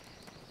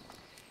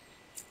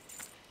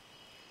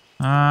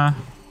 You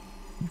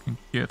can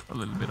get a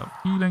little bit of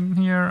healing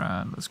here,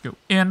 and let's go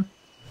in.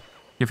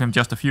 Give him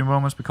just a few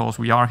moments because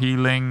we are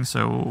healing,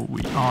 so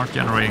we are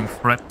generating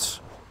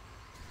threat.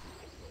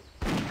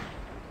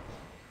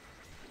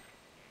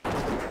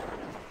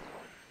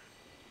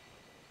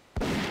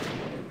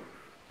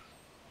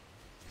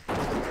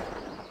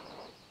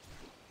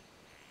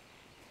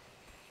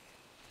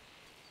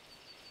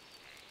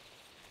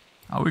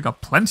 Oh, we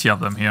got plenty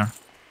of them here.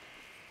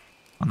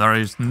 And there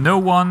is no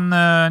one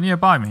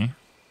nearby me.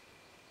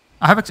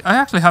 I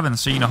actually haven't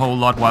seen a whole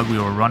lot while we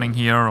were running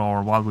here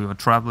or while we were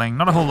traveling.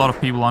 Not a whole lot of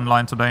people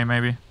online today,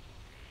 maybe.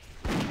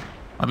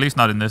 At least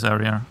not in this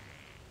area.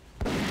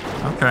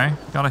 Okay,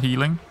 got a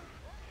healing.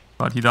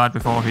 But he died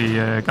before he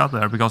got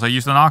there because I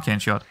used an arcane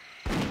shot.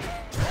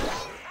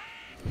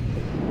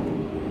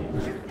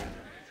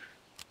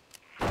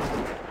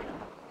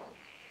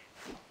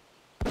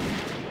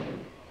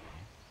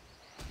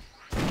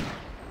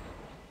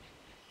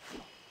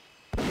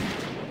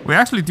 We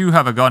actually do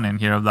have a gun in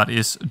here that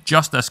is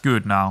just as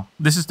good now.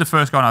 This is the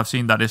first gun I've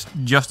seen that is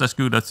just as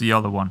good as the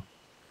other one.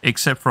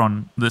 Except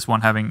from this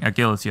one having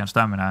agility and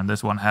stamina and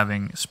this one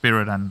having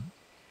spirit and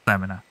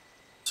stamina.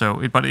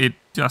 So, but it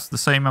does the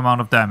same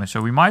amount of damage.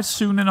 So we might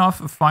soon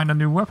enough find a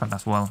new weapon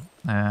as well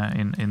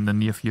in the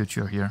near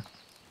future here.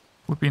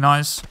 Would be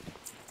nice.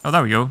 Oh,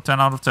 there we go.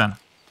 10 out of 10.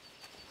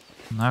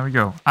 There we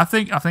go. I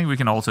think we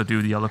can also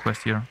do the other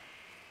quest here.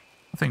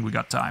 I think we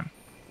got time.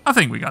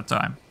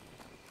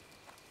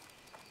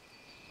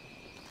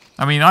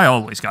 I mean, I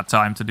always got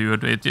time to do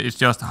it. It's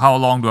just how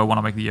long do I want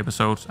to make the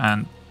episodes?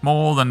 And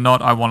more than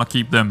not, I want to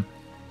keep them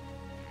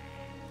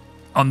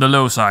on the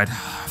low side.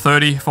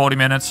 30, 40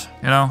 minutes,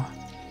 you know.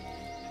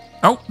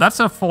 Oh, that's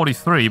a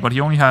 43, but he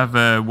only have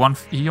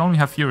he only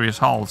have Furious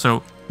Howl.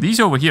 So these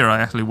over here are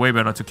actually way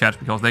better to catch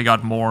because they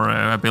got more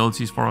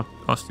abilities for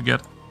us to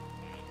get.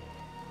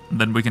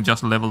 And then we can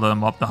just level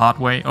them up the hard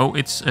way. Oh,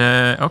 it's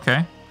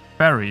okay.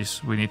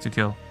 Fairies we need to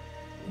kill.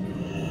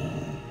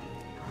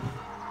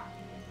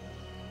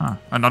 Huh.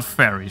 Not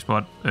fairies,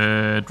 but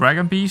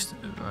dragon beast.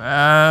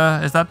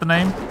 Is that the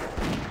name?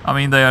 I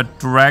mean, they are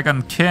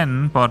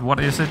dragonkin, but what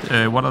is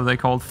it? What are they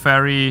called?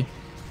 Fairy.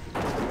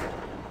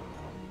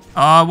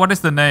 What is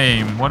the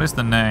name? What is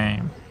the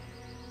name?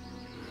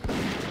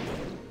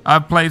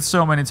 I've played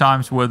so many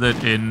times with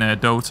it in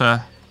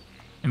Dota,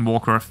 in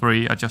Warcraft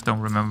 3. I just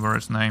don't remember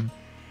its name.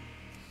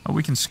 Oh,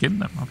 we can skin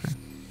them. Okay.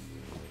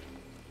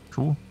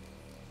 Cool.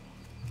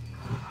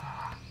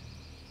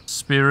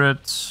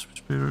 Spirit.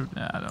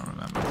 Yeah, I don't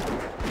remember.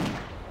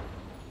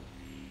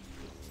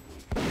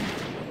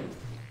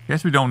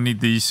 Guess we don't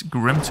need these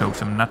Grim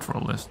Totem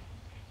Naturalist.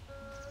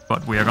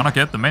 But we are gonna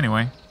get them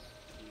anyway.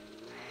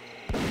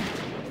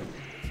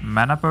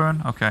 Mana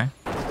burn? Okay.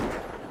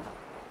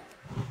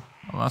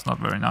 Well, that's not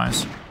very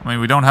nice. I mean,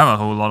 we don't have a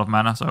whole lot of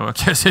mana, so I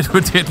guess it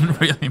didn't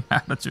really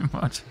matter too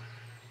much.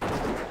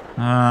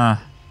 I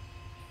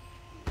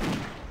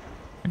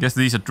guess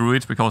these are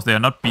druids because they are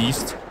not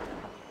beasts.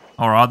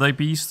 Or are they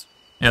beasts?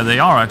 Yeah, they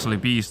are actually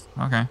beasts.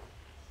 Okay.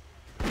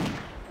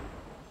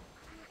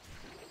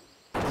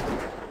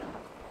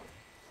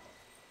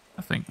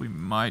 I think we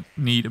might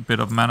need a bit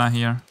of mana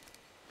here.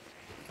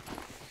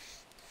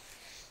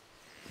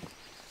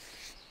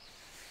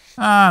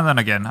 Then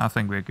again, I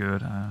think we're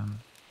good. As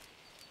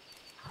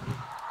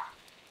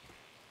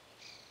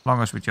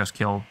long as we just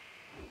kill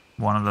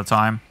one at a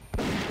time.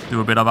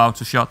 Do a bit of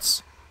auto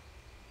shots.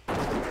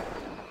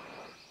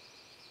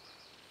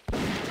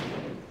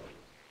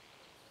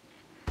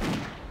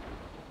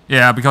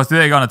 Yeah, because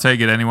they're gonna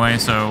take it anyway,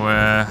 so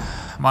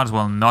might as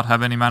well not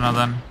have any mana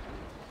then.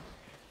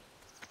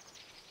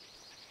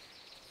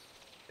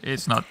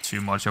 It's not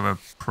too much of a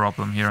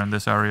problem here in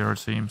this area, it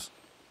seems.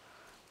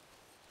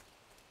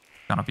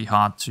 Gonna be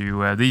hard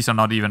to... these are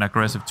not even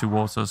aggressive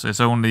towards us. It's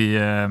only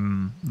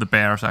the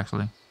bears,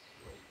 actually.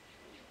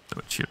 So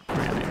it should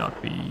really not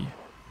be...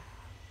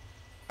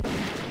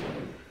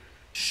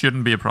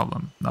 Shouldn't be a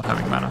problem, not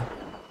having mana.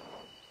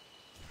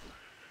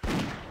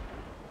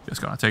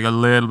 Just gonna take a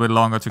little bit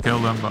longer to kill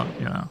them, but,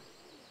 you know.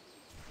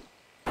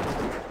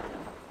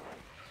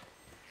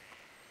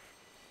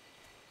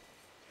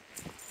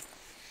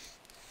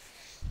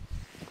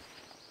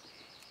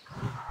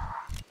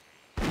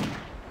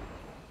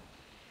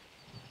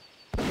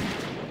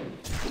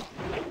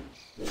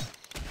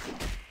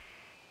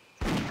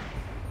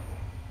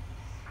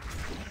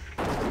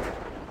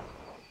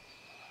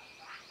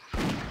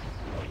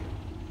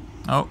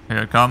 Oh, here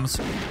it comes.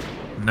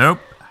 Nope.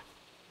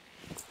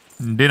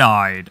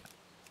 Denied.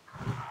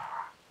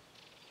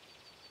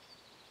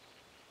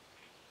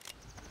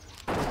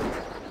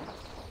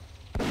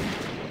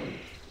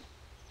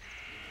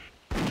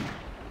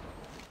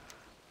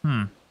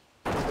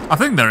 I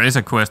think there is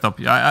a quest up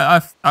here.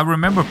 I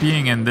remember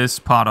being in this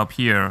part up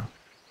here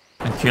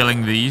and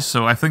killing these,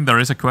 so I think there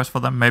is a quest for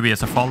them. Maybe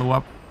it's a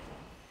follow-up.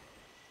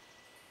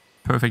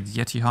 Perfect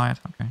Yeti hide.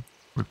 Okay.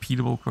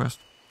 Repeatable quest.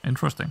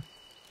 Interesting.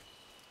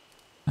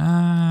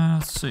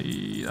 Let's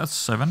see. That's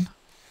 7.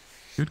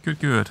 Good, good,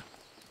 good.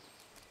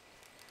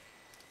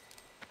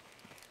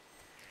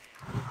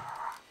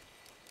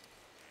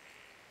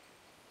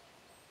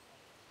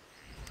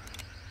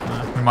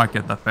 We might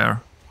get that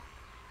bear.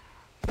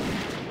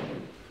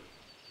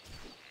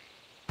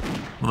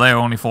 Well, they are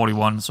only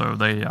 41, so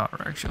they are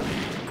actually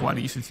quite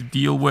easy to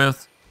deal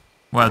with.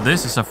 Well,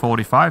 this is a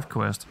 45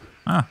 quest.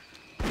 Ah.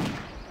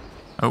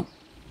 Oh.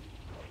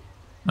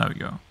 There we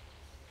go.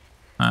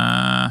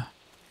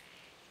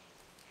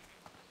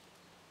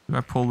 Do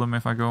I pull them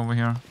if I go over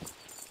here?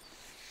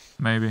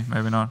 Maybe,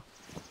 maybe not.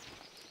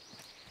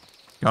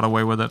 Got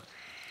away with it.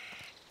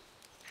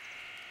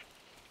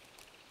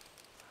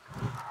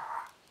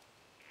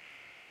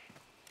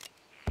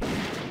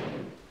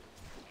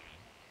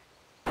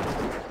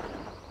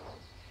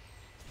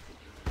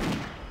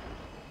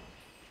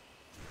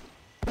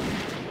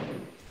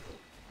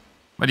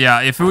 But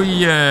yeah, if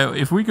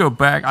we go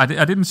back, I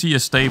didn't see a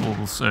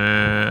stables,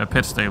 a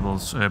pet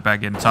stables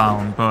back in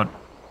town, but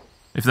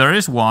if there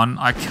is one,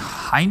 I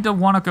kind of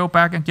want to go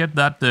back and get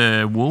that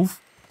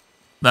wolf.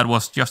 That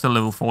was just a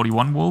level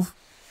 41 wolf.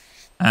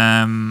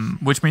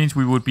 Which means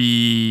we would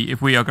be,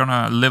 if we are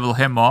gonna level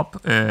him up,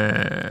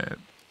 it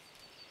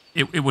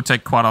would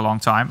take quite a long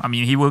time. I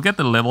mean, he will get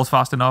the levels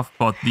fast enough,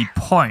 but the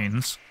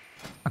points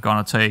are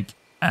gonna take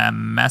a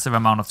massive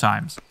amount of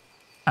times.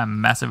 A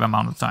massive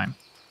amount of time.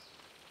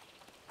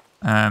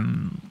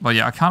 But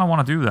yeah, I kind of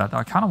want to do that.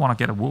 I kind of want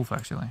to get a wolf,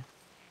 actually.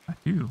 I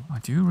do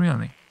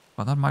really.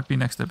 But that might be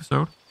next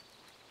episode.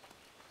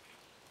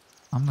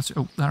 I'm not sure.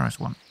 Oh, there is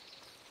one.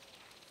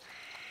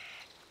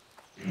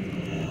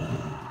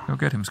 Go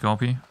get him,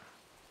 Scorpy.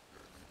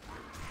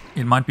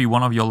 It might be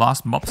one of your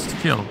last mobs to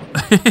kill.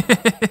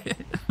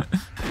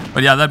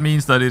 But yeah, that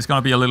means that it's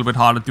gonna be a little bit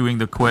harder doing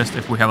the quest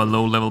if we have a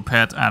low level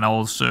pet and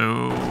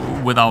also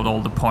without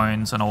all the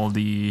points and all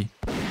the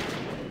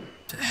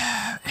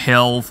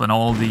health and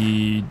all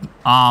the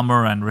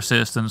armor and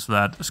resistance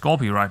that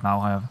Scorpio right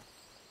now have.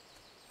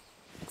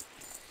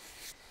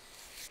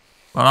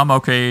 But I'm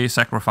okay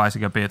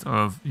sacrificing a bit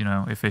of, you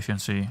know,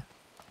 efficiency.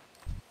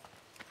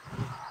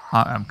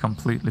 I am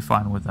completely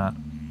fine with that.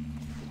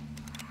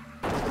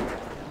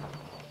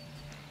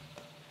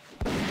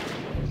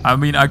 I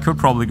mean, I could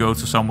probably go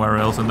to somewhere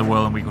else in the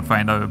world and we could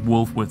find a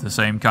wolf with the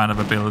same kind of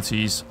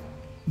abilities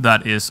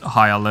that is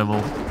higher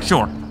level.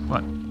 Sure,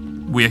 but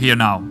we're here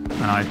now,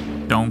 and I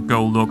don't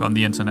go look on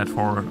the internet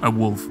for a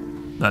wolf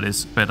that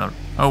is better.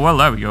 Oh, well,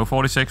 there we go.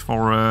 46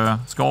 for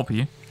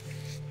Scorpio.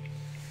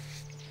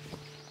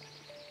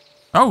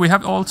 Oh, we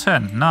have all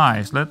 10.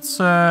 Nice. Let's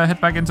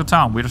head back into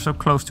town. We're so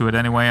close to it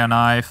anyway, and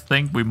I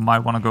think we might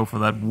want to go for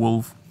that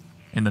wolf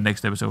in the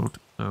next episode.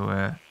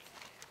 So,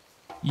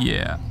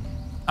 yeah.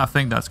 I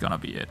think that's gonna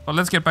be it. But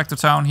let's get back to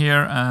town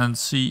here and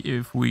see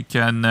if we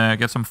can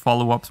get some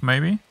follow-ups,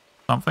 maybe?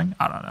 Something?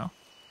 I don't know.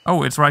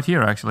 Oh, it's right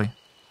here, actually.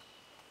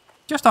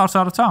 Just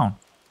outside of town.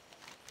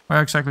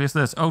 Where exactly is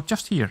this? Oh,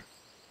 just here.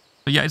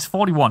 So yeah, it's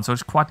 41, so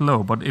it's quite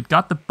low. But it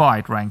got the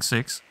bite rank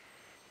 6.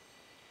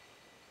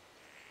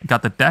 It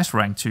got the dash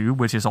rank 2,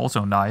 which is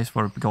also nice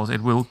because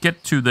it will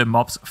get to the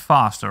mobs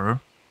faster.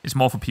 It's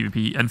more for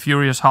PvP. And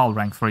Furious Howl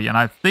rank 3. And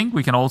I think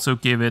we can also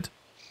give it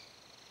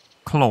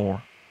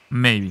Claw.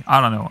 Maybe. I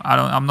don't know.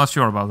 I'm not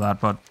sure about that,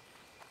 but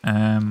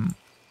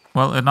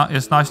well,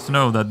 it's nice to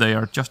know that they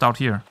are just out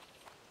here.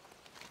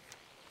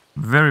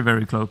 Very,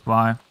 very close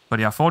by. But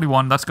yeah,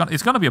 41,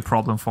 it's gonna be a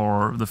problem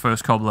for the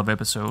first couple of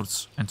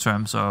episodes in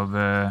terms of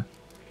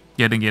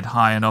getting it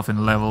high enough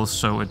in levels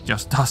so it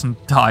just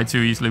doesn't die too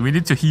easily. We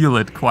need to heal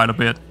it quite a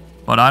bit.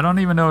 But I don't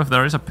even know if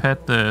there is a pet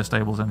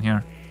stables in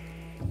here.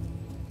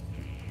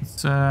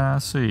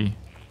 Let's see.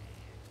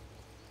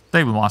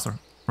 Stable master.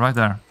 Right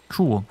there.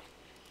 Cool.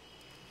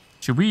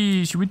 Should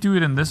we do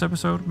it in this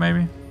episode,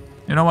 maybe?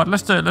 You know what?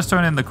 Let's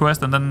turn in the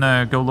quest and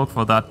then go look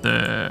for that.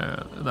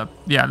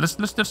 Yeah, let's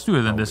do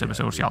it in this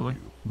episode, shall we?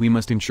 We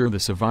must ensure the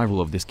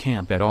survival of this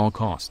camp at all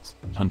costs,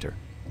 Hunter.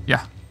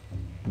 Yeah.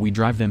 We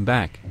drive them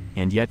back,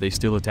 and yet they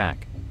still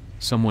attack.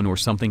 Someone or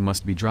something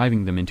must be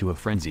driving them into a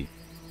frenzy.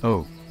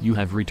 Oh, you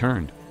have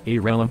returned,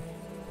 Relum.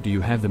 Do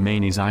you have the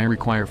mayonnaise I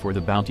require for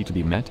the bounty to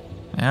be met?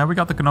 Yeah, we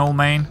got the canola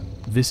main.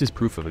 This is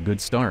proof of a good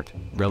start,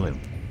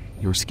 Relum.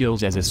 Your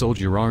skills as a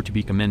soldier are to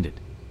be commended.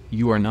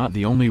 You are not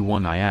the only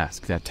one I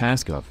ask that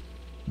task of.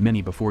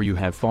 Many before you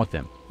have fought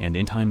them, and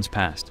in times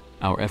past,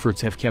 our efforts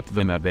have kept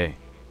them at bay.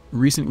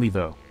 Recently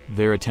though,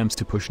 their attempts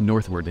to push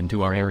northward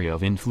into our area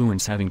of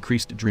influence have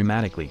increased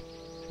dramatically.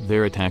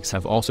 Their attacks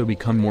have also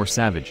become more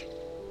savage,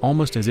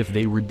 almost as if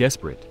they were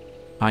desperate.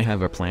 I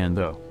have a plan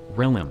though,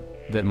 Relum,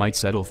 that might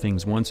settle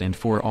things once and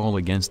for all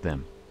against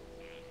them.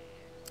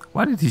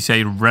 Why did he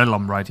say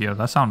Relum right here?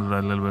 That sounded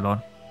a little bit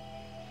odd.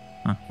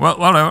 Well,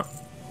 whatever.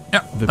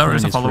 Yeah, the there plan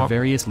is a is for follow-up.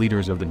 various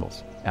leaders of the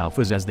Gnolls,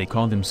 alphas as they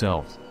call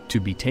themselves, to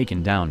be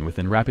taken down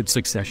within rapid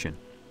succession.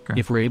 Okay.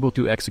 If we're able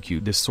to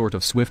execute this sort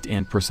of swift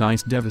and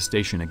precise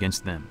devastation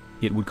against them,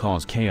 it would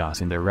cause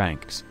chaos in their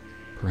ranks.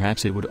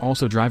 Perhaps it would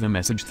also drive a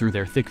message through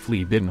their thick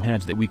flea-bitten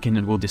heads that we can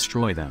and will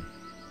destroy them.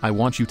 I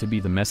want you to be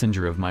the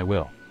messenger of my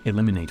will.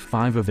 Eliminate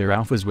 5 of their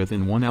alphas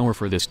within 1 hour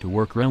for this to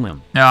work,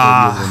 Relum. Or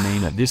you'll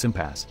remain at this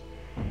impasse.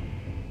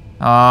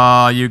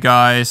 You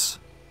guys.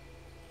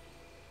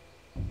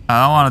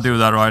 I don't want to do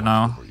that right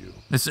now.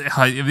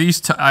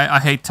 I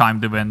hate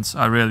timed events.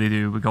 I really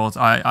do, because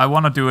I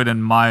want to do it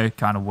in my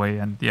kind of way,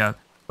 and yeah.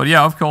 But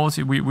yeah, of course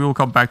we will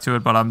come back to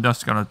it. But I'm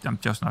just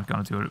not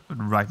gonna do it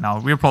right now.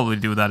 We'll probably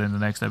do that in the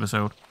next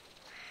episode.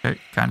 Okay,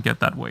 can't get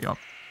that way up.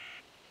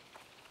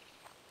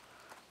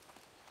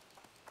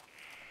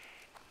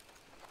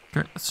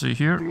 Okay, let's see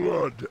here.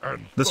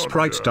 The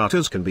sprite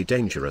starters can be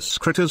dangerous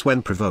critters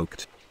when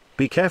provoked.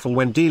 Be careful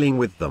when dealing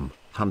with them,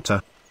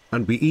 Hunter.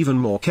 And be even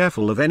more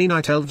careful of any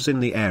night elves in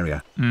the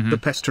area. The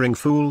pestering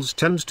fools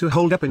tend to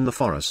hold up in the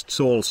forests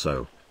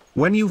also.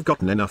 When you've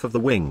gotten enough of the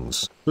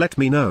wings, let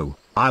me know.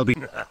 I'll be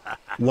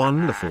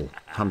wonderful,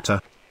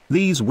 Hunter.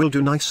 These will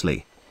do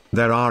nicely.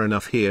 There are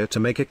enough here to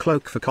make a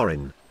cloak for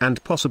Corin,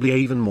 and possibly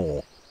even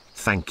more.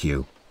 Thank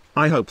you.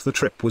 I hope the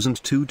trip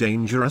wasn't too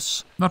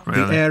dangerous. Not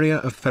really. The area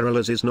of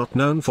Ferulas is not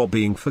known for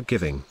being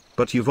forgiving,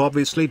 but you've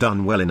obviously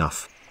done well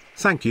enough.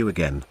 Thank you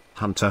again,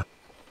 Hunter.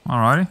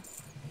 Alrighty.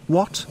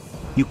 What?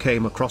 You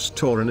came across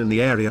Tauren in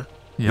the area?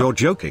 Yep. You're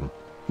joking.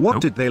 What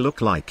Nope. did they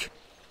look like?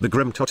 The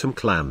Grim Totem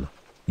clan.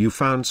 You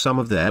found some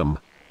of them.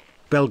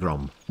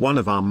 Belgrom, one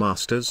of our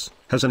masters,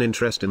 has an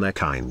interest in their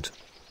kind.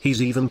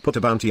 He's even put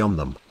a bounty on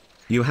them.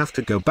 You have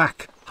to go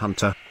back,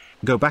 Hunter.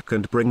 Go back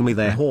and bring me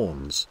their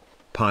horns.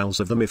 Piles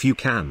of them if you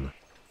can.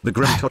 The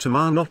Grim Totem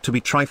are not to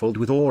be trifled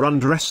with or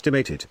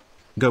underestimated.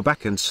 Go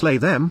back and slay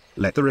them,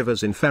 let the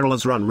rivers in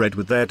Ferulas run red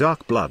with their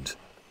dark blood.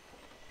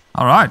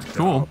 Alright,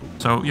 cool.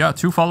 So yeah,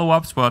 2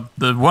 follow-ups, but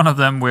the one of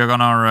them we're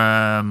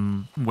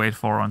gonna wait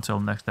for until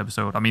next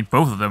episode. I mean,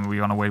 both of them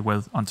we're gonna wait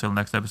with until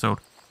next episode.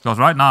 Because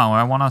right now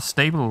I wanna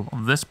stable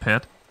this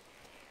pet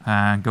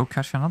and go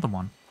catch another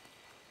one.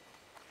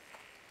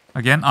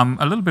 Again, I'm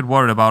a little bit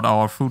worried about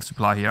our food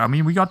supply here. I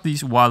mean, we got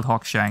these wild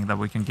hog shank that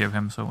we can give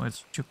him, so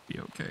it should be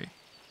okay.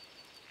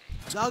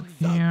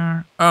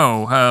 Here.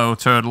 Oh,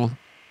 turtle.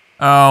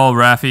 Oh,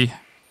 Raffi.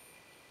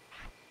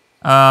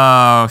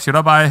 Oh, should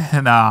I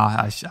buy?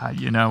 Nah,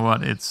 you know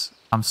what?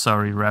 I'm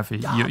sorry,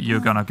 Raffi. You're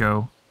gonna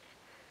go.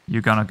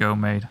 You're gonna go,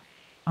 mate.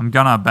 I'm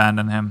gonna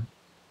abandon him.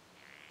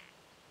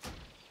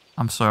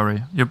 I'm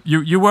sorry.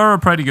 You were a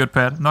pretty good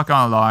pet, not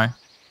gonna lie.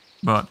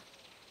 But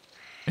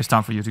it's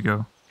time for you to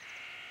go.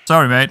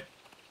 Sorry, mate.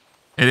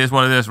 It is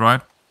what it is,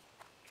 right?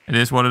 It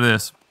is what it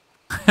is.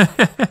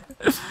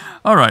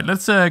 Alright,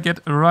 let's get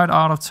right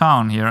out of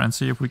town here and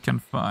see if we can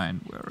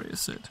find... Where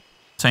is it?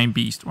 Tame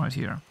Beast right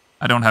here.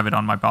 I don't have it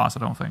on my bars,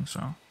 I don't think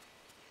so.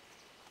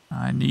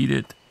 I need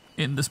it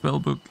in the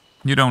spellbook.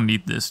 You don't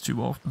need this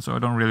too often, so I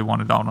don't really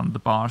want it out on the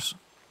bars.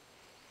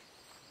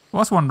 There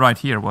was one right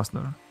here, was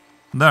there?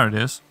 There it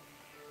is.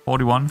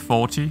 41,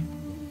 40.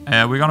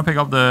 We're gonna pick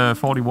up the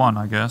 41,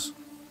 I guess.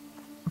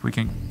 If we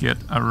can get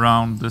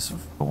around this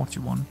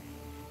 41.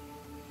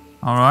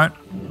 Alright.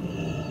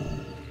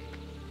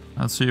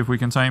 Let's see if we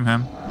can tame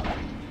him.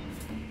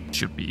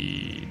 Should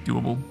be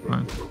doable,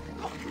 right?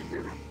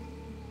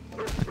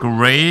 A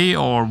grey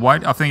or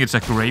white? I think it's a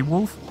grey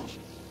wolf.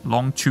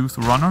 Long tooth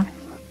runner.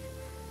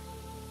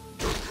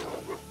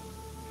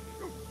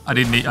 I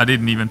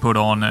didn't even put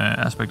on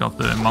aspect of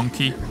the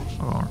monkey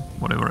or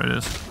whatever it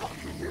is.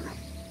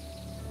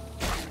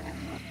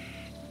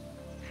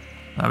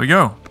 There we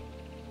go.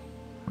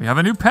 We have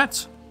a new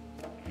pet.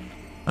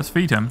 Let's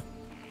feed him.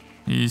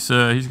 He's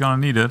gonna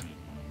need it.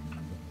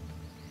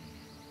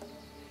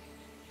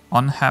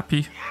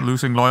 Unhappy,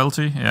 losing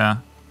loyalty. Yeah.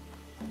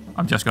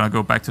 I'm just gonna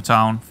go back to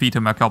town, feed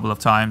him a couple of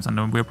times, and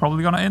then we're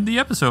probably gonna end the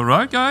episode,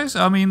 right, guys?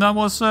 I mean, that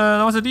was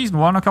a decent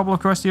one. A couple of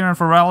quests here in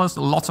Feralis,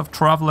 lots of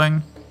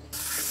traveling.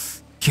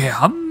 Yeah,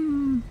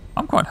 I'm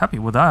quite happy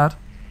with that.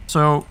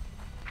 So,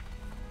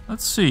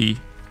 let's see.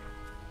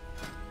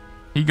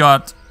 He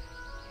got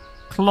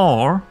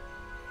Claw.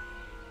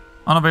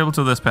 Unavailable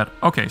to this pet.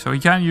 Okay, so he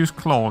can use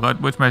Claw,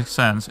 which makes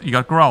sense. He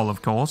got Growl,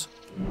 of course.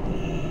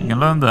 You can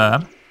learn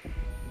that.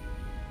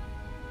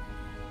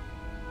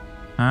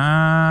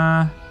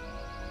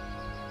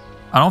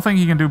 I don't think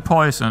he can do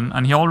poison,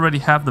 and he already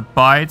have the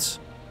bites.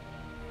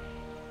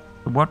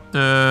 What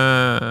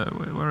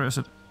where is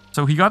it?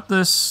 So he got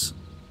this...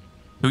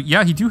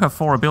 Yeah, he do have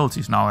 4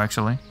 abilities now,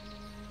 actually.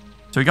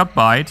 So he got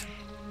bite.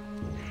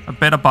 A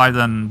better bite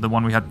than the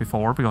one we had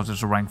before, because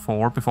it's a rank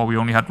 4. Before we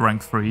only had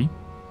rank 3.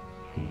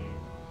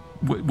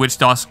 Which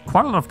does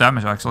quite a lot of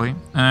damage, actually.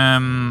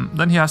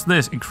 Then he has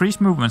this. Increased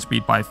movement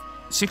speed by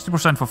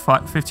 60% for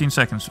 15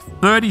 seconds.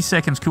 30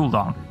 seconds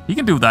cooldown. He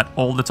can do that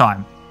all the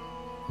time.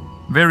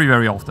 Very,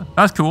 very often.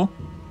 That's cool.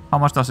 How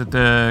much does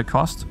it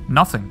cost?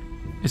 Nothing.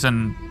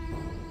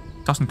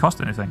 Doesn't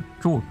cost anything.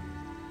 Cool.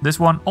 This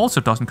one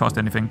also doesn't cost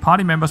anything.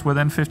 Party members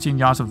within 15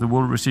 yards of the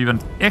wolf receive an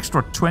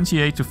extra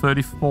 28 to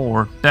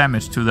 34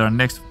 damage to their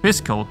next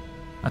physical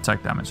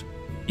attack damage.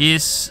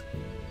 Is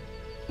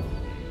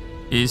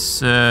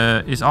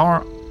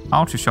our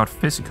auto shot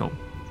physical?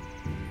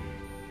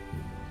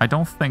 I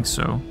don't think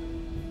so.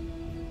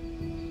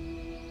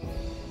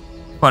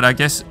 But I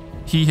guess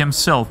he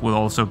himself will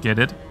also get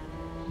it.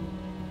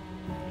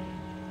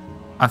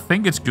 I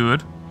think it's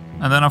good.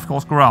 And then of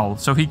course Growl.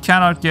 So he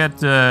cannot get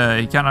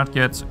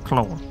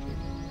Claw.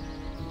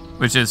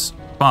 Which is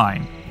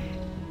fine.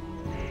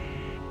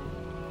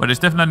 But it's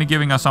definitely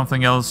giving us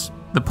something else.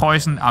 The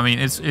poison, I mean,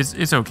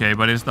 it's okay,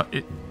 but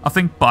I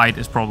think Bite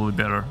is probably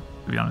better,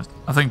 to be honest.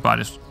 I think Bite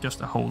is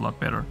just a whole lot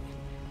better.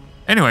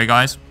 Anyway,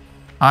 guys,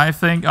 I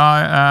think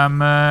I am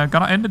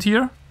gonna end it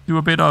here. Do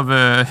a bit of,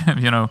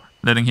 you know,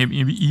 letting him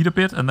eat a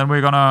bit, and then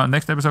we're gonna,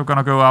 next episode,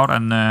 gonna go out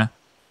and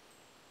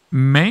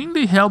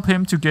mainly help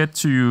him to get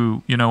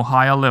to, you know,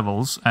 higher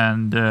levels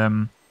and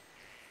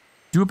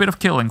do a bit of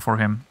killing for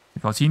him,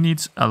 because he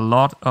needs a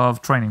lot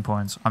of training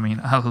points. I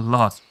mean, a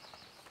lot.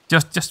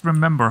 Just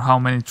remember how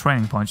many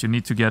training points you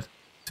need to get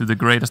to the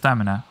greater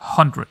stamina.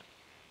 100.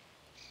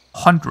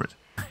 100.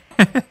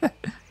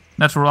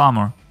 Natural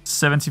armor,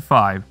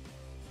 75.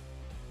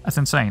 That's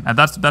insane. And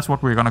that's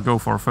what we're gonna go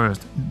for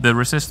first. The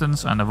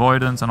resistance and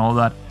avoidance and all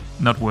that,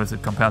 not worth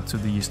it compared to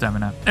the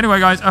stamina.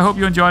 Anyway, guys, I hope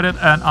you enjoyed it,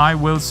 and I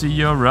will see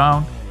you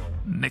around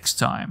next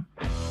time.